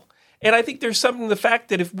role. And I think there's something in the fact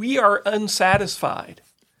that if we are unsatisfied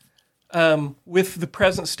with the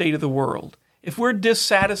present state of the world, if we're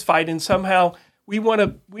dissatisfied and somehow we want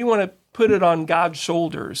to put it on God's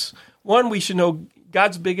shoulders, one, we should know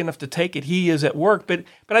God's big enough to take it. He is at work. But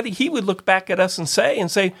I think he would look back at us and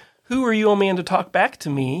say, who are you, O man, to talk back to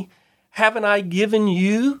me? Haven't I given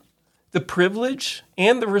you the privilege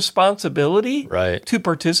and the responsibility to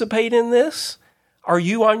participate in this? Are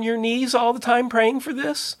you on your knees all the time praying for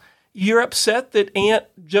this? You're upset that Aunt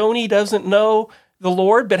Joni doesn't know the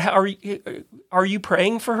Lord, but are you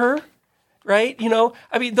praying for her? Right? Those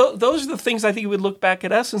are the things I think he would look back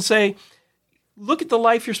at us and say, look at the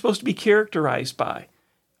life you're supposed to be characterized by.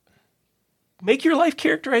 Make your life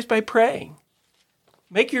characterized by praying.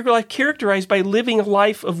 Make your life characterized by living a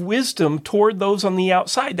life of wisdom toward those on the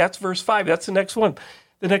outside. That's verse 5. That's the next one.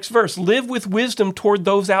 The next verse. Live with wisdom toward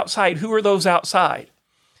those outside. Who are those outside?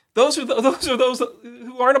 Those are those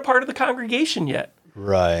who aren't a part of the congregation yet.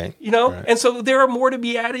 Right. Right. And so there are more to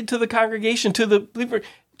be added to the congregation, to the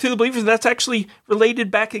believers. That's actually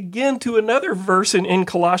related back again to another verse in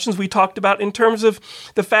Colossians we talked about in terms of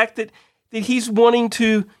the fact that he's wanting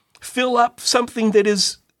to fill up something that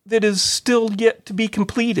is still yet to be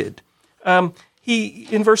completed. he,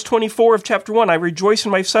 in verse 24 of chapter 1, I rejoice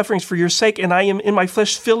in my sufferings for your sake, and I am in my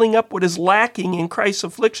flesh filling up what is lacking in Christ's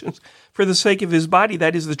afflictions for the sake of his body,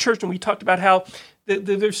 that is the church. And we talked about how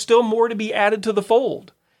there's still more to be added to the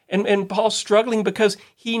fold. And Paul's struggling because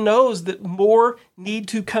he knows that more need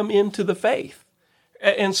to come into the faith.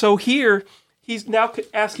 And so here, he's now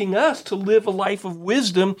asking us to live a life of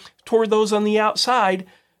wisdom toward those on the outside,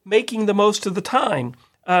 making the most of the time.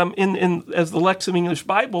 As the Lexham English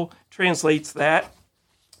Bible translates that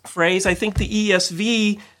phrase, I think the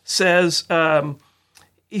ESV says,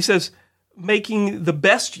 he says, making the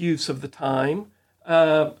best use of the time.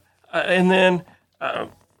 And then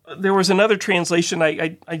there was another translation,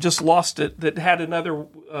 I just lost it, that had another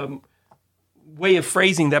way of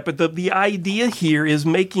phrasing that. But the idea here is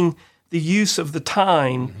making the use of the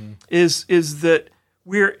time is that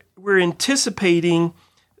we're anticipating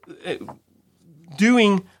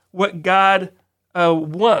doing what God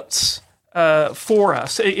wants for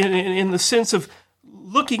us, in the sense of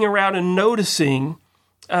looking around and noticing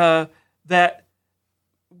that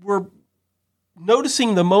we're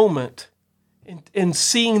noticing the moment and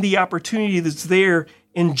seeing the opportunity that's there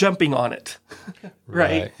and jumping on it,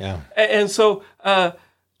 right? Yeah. And so I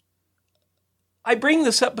bring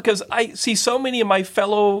this up because I see so many of my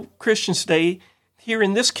fellow Christians today here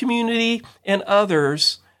in this community and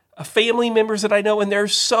others, family members that I know, and they're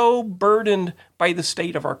so burdened by the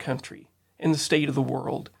state of our country and the state of the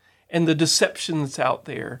world and the deception that's out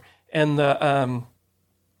there and the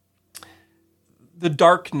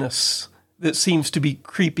darkness that seems to be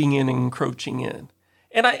creeping in and encroaching in.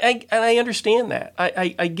 And I understand that.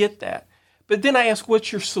 I get that. But then I ask,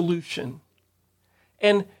 what's your solution?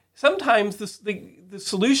 And sometimes the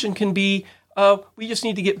solution can be, we just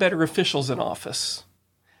need to get better officials in office.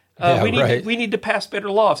 We need to pass better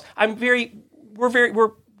laws.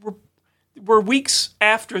 We're weeks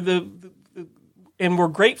after and we're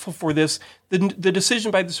grateful for this, the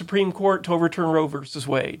decision by the Supreme Court to overturn Roe versus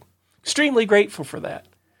Wade. Extremely grateful for that.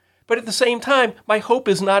 But at the same time, my hope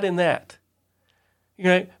is not in that.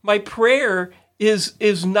 My prayer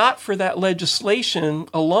is not for that legislation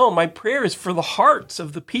alone. My prayer is for the hearts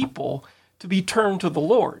of the people to be turned to the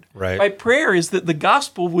Lord. Right. My prayer is that the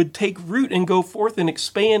gospel would take root and go forth and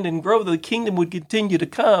expand and grow, that the kingdom would continue to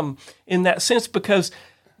come in that sense, because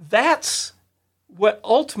that's what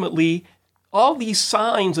ultimately all these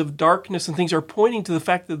signs of darkness and things are pointing to, the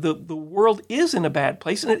fact that the world is in a bad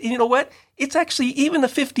place. And you know what? It's actually, even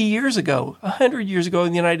 50 years ago, 100 years ago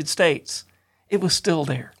in the United States, it was still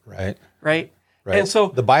there. Right. Right? Right. And so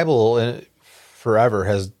the Bible forever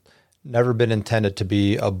has never been intended to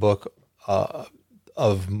be a book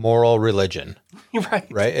of moral religion. Right.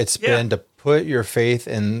 Right. It's been to put your faith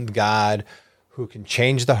in God, who can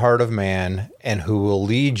change the heart of man and who will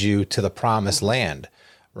lead you to the promised land.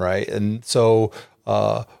 Right. And so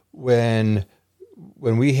when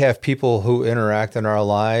we have people who interact in our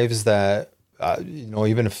lives that,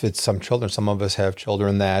 even if it's some children, some of us have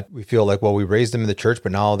children that we feel like, well, we raised them in the church,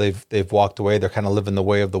 but now they've walked away. They're kind of living the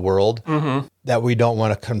way of the world. Mm-hmm. That we don't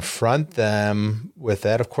want to confront them with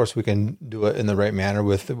that. Of course, we can do it in the right manner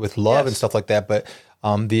with love and stuff like that. But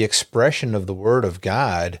the expression of the Word of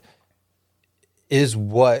God is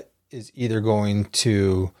what is either going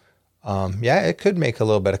to, it could make a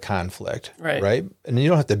little bit of conflict, right? And you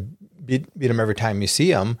don't have to beat them every time you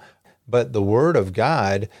see them, but the Word of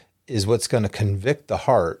God is what's going to convict the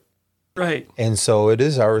heart. Right. And so it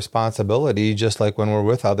is our responsibility, just like when we're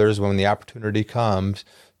with others, when the opportunity comes,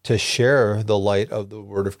 to share the light of the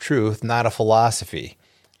Word of truth, not a philosophy.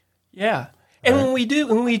 Yeah. And when we do,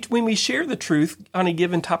 when we share the truth on a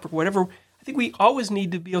given topic, whatever, I think we always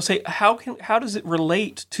need to be able to say, how does it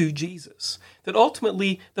relate to Jesus? That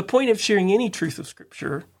ultimately the point of sharing any truth of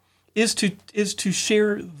Scripture is to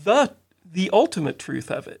share the ultimate truth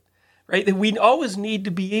of it. Right? That we always need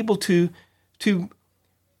to be able to,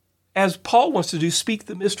 as Paul wants to do, speak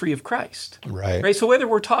the mystery of Christ. Right. So whether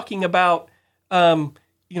we're talking about,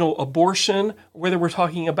 abortion, whether we're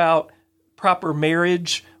talking about proper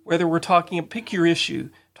marriage, whether we're talking, pick your issue,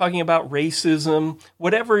 talking about racism,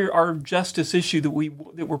 whatever our justice issue that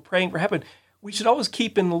we're praying for happen, we should always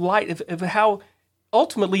keep in the light of how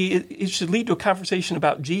ultimately it should lead to a conversation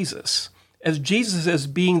about Jesus. As Jesus as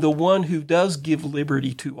being the one who does give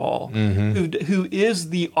liberty to all, who is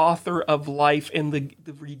the author of life and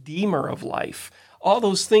the redeemer of life, all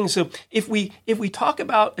those things. So if we talk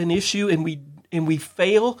about an issue and we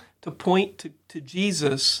fail to point to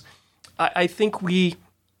Jesus, I think we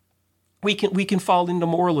can fall into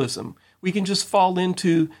moralism. We can just fall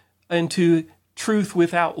into truth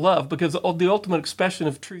without love, because the ultimate expression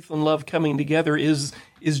of truth and love coming together is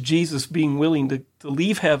Jesus being willing to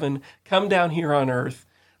leave heaven, come down here on earth,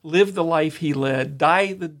 live the life he led,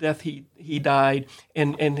 die the death he died,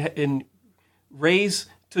 and raise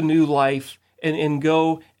to new life, and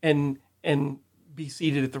go and be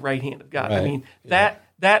seated at the right hand of God. Right. I mean,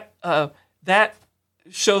 that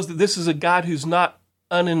shows that this is a God who's not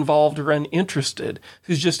uninvolved or uninterested,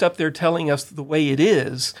 who's just up there telling us the way it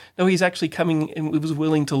is. No, he's actually coming and was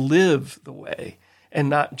willing to live the way and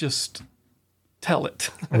not just tell it.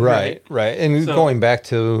 Right. And so, going back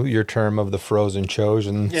to your term of the frozen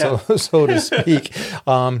chosen, so to speak,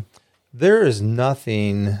 there is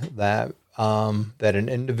nothing that that an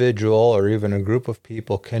individual or even a group of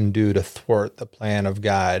people can do to thwart the plan of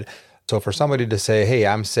God. So for somebody to say, hey,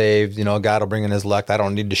 I'm saved, God will bring in his elect. I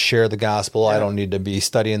don't need to share the gospel. I don't need to be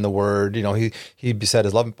studying the word. He said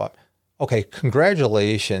his love. Okay,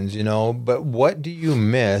 congratulations, but what do you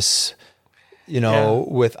miss,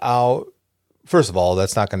 without, first of all,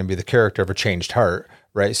 that's not going to be the character of a changed heart,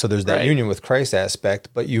 right? So there's that union with Christ aspect,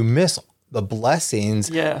 but you miss the blessings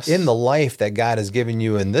in the life that God has given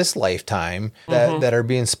you in this lifetime that are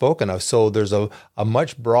being spoken of. So there's a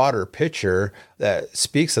much broader picture that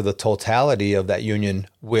speaks of the totality of that union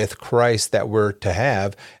with Christ that we're to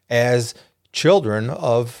have as children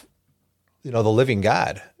of, the living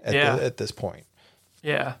God at this point.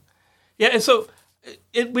 Yeah. Yeah. And so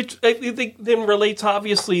which I think then relates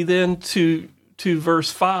obviously then to verse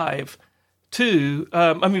 5.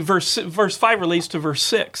 Verse 5 relates to verse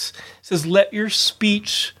 6. It says, let your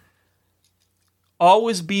speech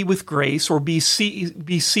always be with grace, or be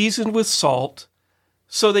seasoned with salt,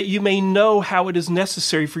 so that you may know how it is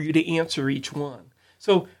necessary for you to answer each one.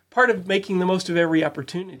 So part of making the most of every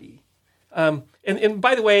opportunity. And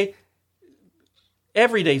by the way,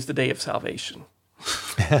 every day is the day of salvation.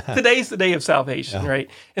 Today's the day of salvation, right?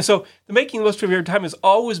 And so the making the most of every time is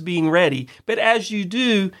always being ready. But as you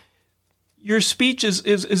do, your speech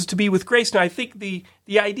is to be with grace. Now, I think the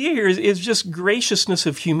idea here is just graciousness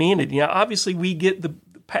of humanity. Now, obviously, we get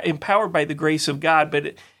empowered by the grace of God,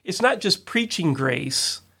 but it's not just preaching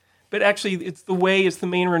grace, but actually it's the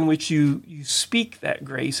manner in which you speak that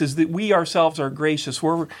grace, is that we ourselves are gracious.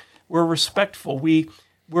 We're respectful. We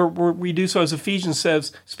do so, as Ephesians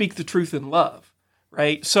says, speak the truth in love,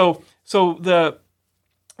 right? So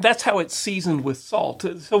that's how it's seasoned with salt.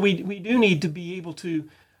 So we do need to be able to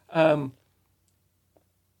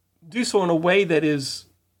do so in a way that is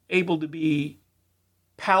able to be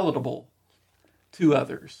palatable to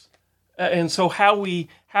others, and so how we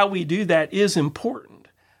do that is important,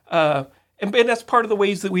 and that's part of the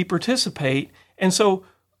ways that we participate. And so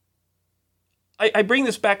I bring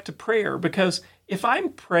this back to prayer, because if I'm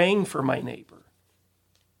praying for my neighbor,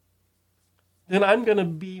 then I'm going to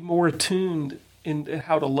be more attuned in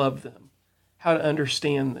how to love them, how to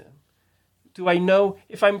understand them. Do I know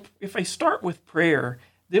if I start with prayer?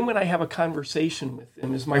 Then when I have a conversation with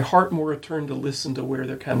them, is my heart more attuned to listen to where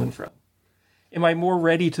they're coming from? Am I more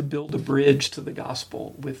ready to build a bridge to the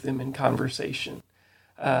gospel with them in conversation?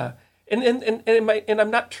 And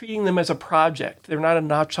I'm not treating them as a project. They're not a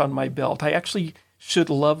notch on my belt. I actually should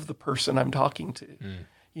love the person I'm talking to,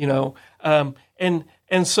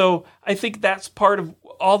 And so I think that's part of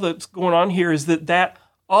all that's going on here, is that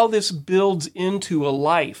all this builds into a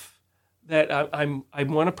life that I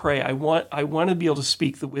want to pray. I want to be able to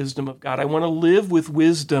speak the wisdom of God. I want to live with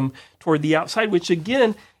wisdom toward the outside, which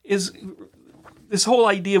again is this whole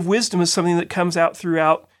idea of wisdom is something that comes out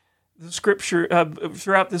throughout the scripture,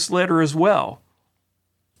 throughout this letter as well.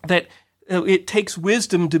 That it takes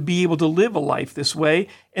wisdom to be able to live a life this way,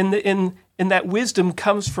 and that wisdom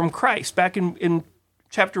comes from Christ. Back in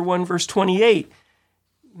chapter 1, verse 28.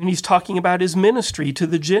 When he's talking about his ministry to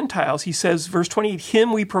the Gentiles, he says, verse 28,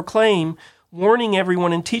 him we proclaim, warning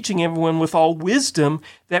everyone and teaching everyone with all wisdom,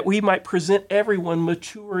 that we might present everyone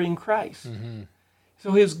mature in Christ. Mm-hmm.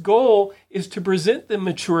 So his goal is to present them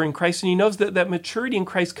mature in Christ, and he knows that maturity in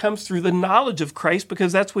Christ comes through the knowledge of Christ,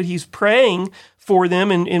 because that's what he's praying for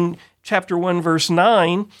them in chapter 1, verse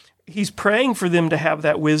 9. He's praying for them to have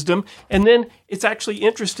that wisdom. And then it's actually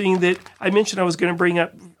interesting that I mentioned I was going to bring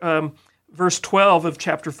up verse 12 of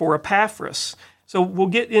chapter 4, Epaphras. So we'll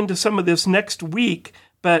get into some of this next week,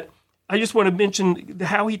 but I just want to mention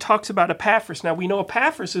how he talks about Epaphras. Now, we know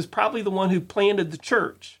Epaphras is probably the one who planted the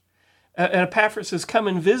church. And Epaphras has come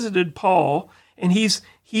and visited Paul, and he's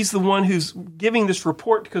the one who's giving this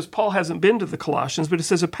report, because Paul hasn't been to the Colossians. But it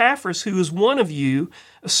says, Epaphras, who is one of you,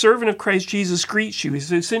 a servant of Christ Jesus, greets you.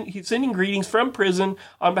 He's sending greetings from prison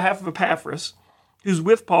on behalf of Epaphras, who's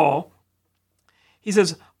with Paul. He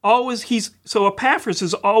says, so Epaphras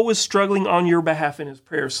is always struggling on your behalf in his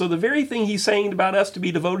prayers. So the very thing he's saying about us to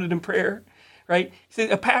be devoted in prayer, right? He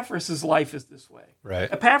said Epaphras' life is this way.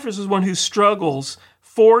 Right. Epaphras is one who struggles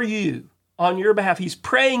for you on your behalf. He's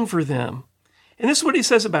praying for them. And this is what he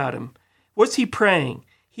says about him. What's he praying?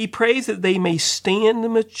 He prays that they may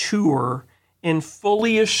stand mature and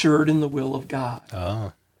fully assured in the will of God.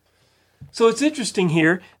 Oh. So it's interesting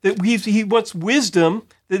here that he wants wisdom,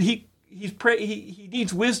 that he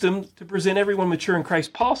needs wisdom to present everyone mature in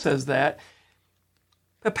Christ. Paul says that.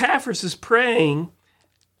 Epaphras is praying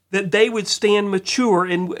that they would stand mature.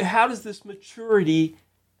 And how does this maturity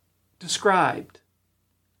described?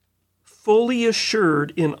 Fully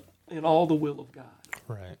assured in all the will of God.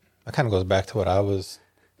 Right. That kind of goes back to what I was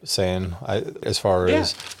saying as far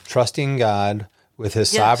as trusting God with his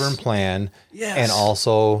sovereign plan and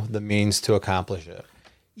also the means to accomplish it.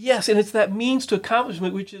 Yes, and it's that means to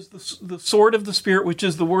accomplishment, which is the sword of the Spirit, which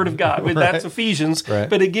is the Word of God. Right. That's Ephesians. Right.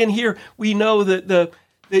 But again, here we know that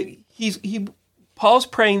Paul's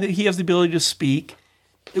praying that he has the ability to speak.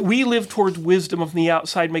 That we live towards wisdom from the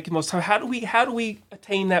outside, making the most of. How do we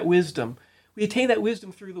attain that wisdom? We attain that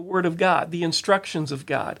wisdom through the Word of God, the instructions of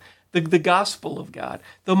God, the gospel of God.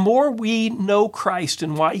 The more we know Christ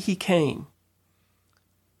and why he came,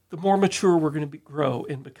 the more mature we're going to grow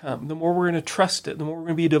and become. The more we're going to trust it, the more we're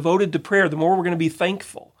going to be devoted to prayer, the more we're going to be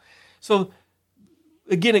thankful. So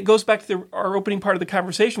again, it goes back to our opening part of the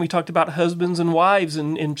conversation. We talked about husbands and wives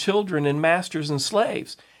and children and masters and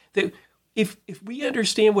slaves. That if we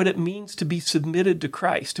understand what it means to be submitted to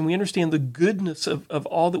Christ and we understand the goodness of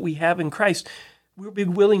all that we have in Christ, we'll be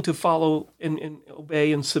willing to follow and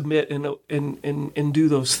obey and submit and do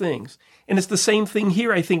those things. And it's the same thing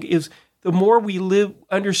here, I think, is the more we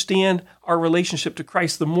understand our relationship to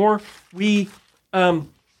Christ, the more we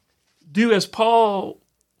do as Paul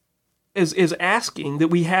is asking, that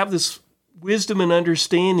we have this wisdom and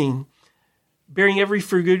understanding, bearing every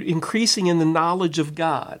fruit, good, increasing in the knowledge of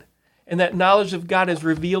God, and that knowledge of God is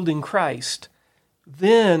revealed in Christ,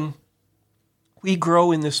 then we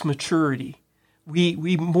grow in this maturity. We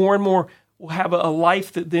more and more will have a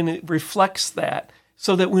life that then it reflects that,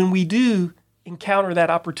 so that when we do encounter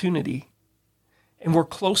that opportunity and we're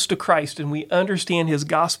close to Christ and we understand his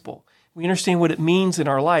gospel, we understand what it means in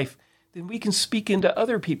our life, then we can speak into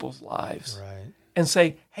other people's lives and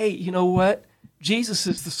say, hey, you know what? Jesus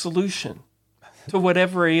is the solution to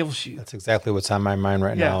whatever ails you. That's exactly what's on my mind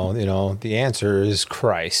right now. You know, the answer is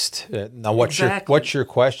Christ. Now, what's your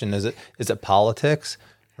question? Is it politics?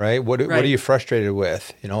 Right? What are you frustrated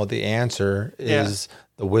with? You know, the answer is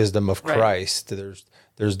the wisdom of Christ.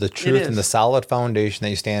 There's the truth and the solid foundation that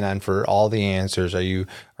you stand on for all the answers. Are you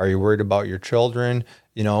worried about your children?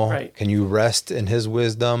 You know, can you rest in his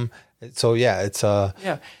wisdom? So it's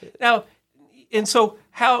now, and so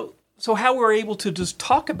how we're able to just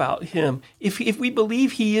talk about him, if we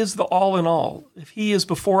believe he is the all in all, if he is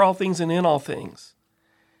before all things and in all things,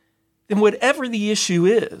 then whatever the issue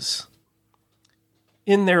is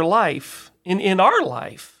in their life, in our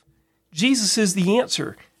life, Jesus is the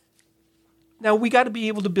answer. Now, we got to be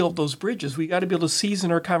able to build those bridges. We got to be able to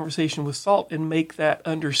season our conversation with salt and make that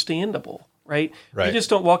understandable, right? We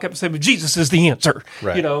just don't walk up and say, but Jesus is the answer.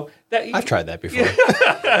 Right. You know, I've tried that before.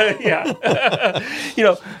 You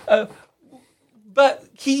know, but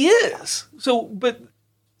he is. So, but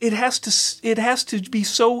it has to be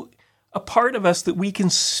so a part of us that we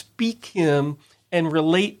can speak him and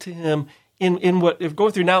relate to him in what they're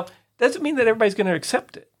going through. Now, doesn't mean that everybody's going to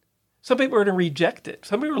accept it. Some people are going to reject it.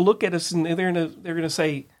 Some people will look at us and they're going to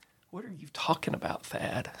say, "What are you talking about,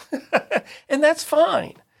 Thad?" And that's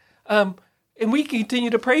fine. And we continue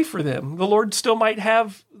to pray for them. The Lord still might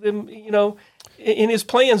have them, you know, in his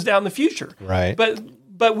plans down the future. Right.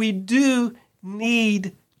 But we do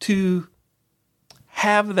need to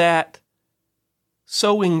have that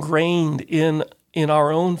so ingrained in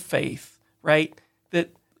our own faith, right? That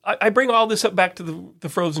I bring all this up back to the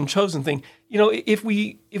frozen chosen thing. You know, if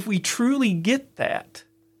we truly get that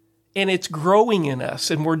and it's growing in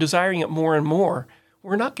us and we're desiring it more and more,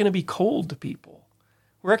 we're not going to be cold to people.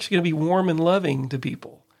 We're actually going to be warm and loving to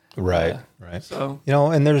people. Right, right. So, you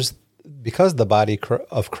know, and because the body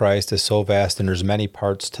of Christ is so vast and there's many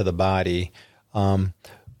parts to the body,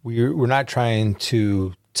 we're not trying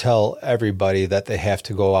to tell everybody that they have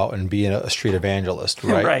to go out and be a street evangelist,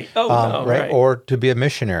 right? Right. Oh, no, right. Or to be a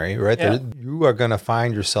missionary, right? Yeah. You are going to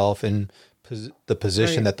find yourself in the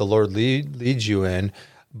position that the Lord leads you in,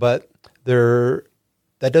 but that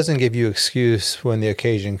doesn't give you excuse when the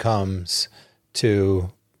occasion comes to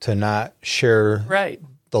not share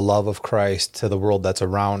the love of Christ to the world that's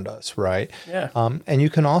around us, right? Yeah. And you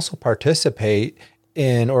can also participate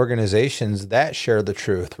in organizations that share the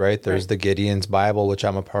truth, right? There's the Gideon's Bible, which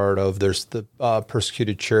I'm a part of. There's the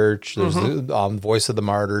Persecuted Church. There's the Voice of the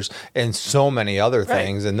Martyrs, and so many other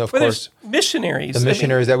things. And of course, missionaries. The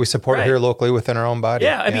missionaries that we support here locally within our own body.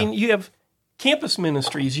 Yeah, I mean, you have campus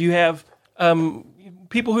ministries. You have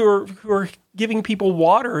people who are giving people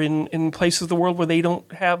water in places of the world where they don't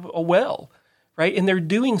have a well, right? And they're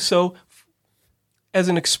doing so as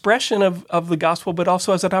an expression of the gospel, but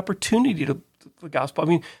also as an opportunity to the gospel. I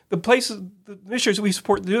mean, the missionaries we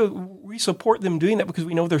support them doing that because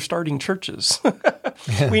we know they're starting churches.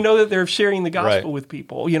 We know that they're sharing the gospel with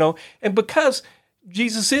people, and because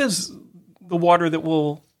Jesus is the water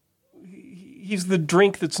that he's the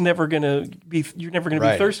drink that's never going to be, you're never going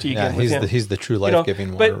to be thirsty again with him. He's the true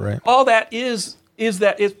life-giving water, right? All that is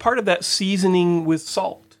part of that seasoning with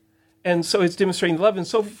salt. And so it's demonstrating love. And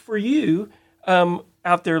so for you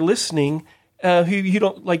out there listening, who you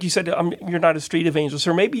don't, like you said, you're not a street evangelist,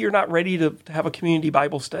 or maybe you're not ready to have a community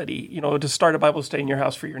Bible study, to start a Bible study in your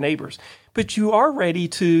house for your neighbors, but you are ready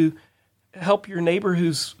to help your neighbor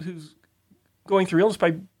who's going through illness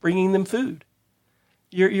by bringing them food.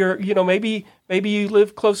 You're maybe you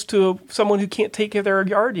live close to someone who can't take care of their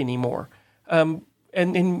yard anymore, and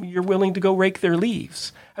you're willing to go rake their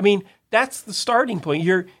leaves. I mean, that's the starting point.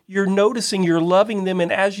 You're noticing, you're loving them,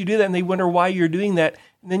 and as you do that, and they wonder why you're doing that,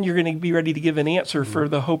 then you're going to be ready to give an answer for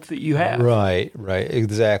the hope that you have. Right,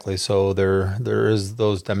 exactly. So there is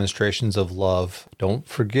those demonstrations of love. Don't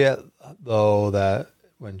forget, though, that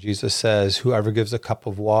when Jesus says, "Whoever gives a cup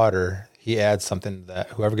of water," he adds something to that.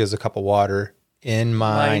 Whoever gives a cup of water in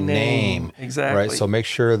my name. Exactly. Right. So make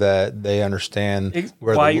sure that they understand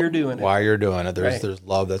why you're doing it. There's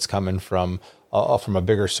love that's coming from a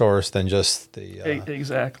bigger source than just the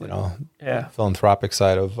philanthropic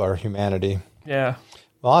side of our humanity. Yeah.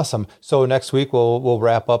 Awesome. So next week we'll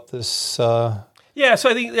wrap up this. So I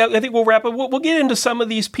think we'll wrap up. We'll get into some of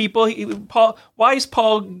these people. Why is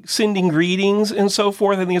Paul sending greetings and so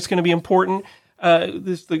forth? I think it's going to be important.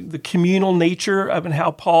 The communal nature of and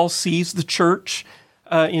how Paul sees the church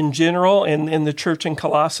in general, and the church in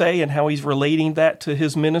Colossae, and how he's relating that to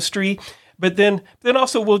his ministry. But then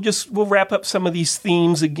also we'll wrap up some of these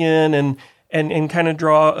themes again and kind of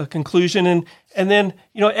draw a conclusion. And then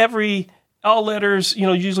all letters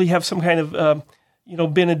usually have some kind of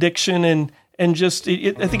benediction and just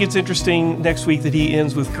I think it's interesting next week that he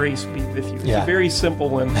ends with grace be with you. It's a very simple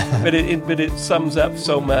one, but it sums up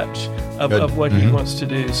so much of what he wants to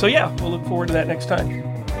do. So we'll look forward to that next time.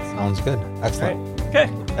 Sounds good. Excellent. Right. Okay.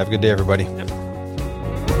 Have a good day, everybody. Yep.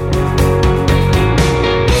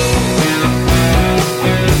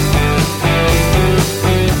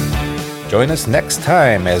 Join us next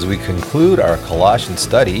time as we conclude our Colossians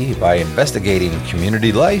study by investigating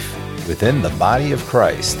community life within the body of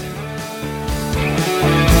Christ.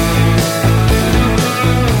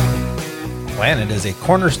 Planet is a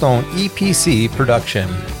Cornerstone EPC production,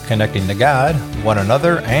 connecting to God, one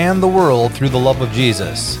another, and the world through the love of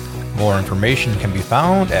Jesus. More information can be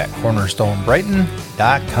found at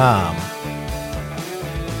cornerstonebrighton.com.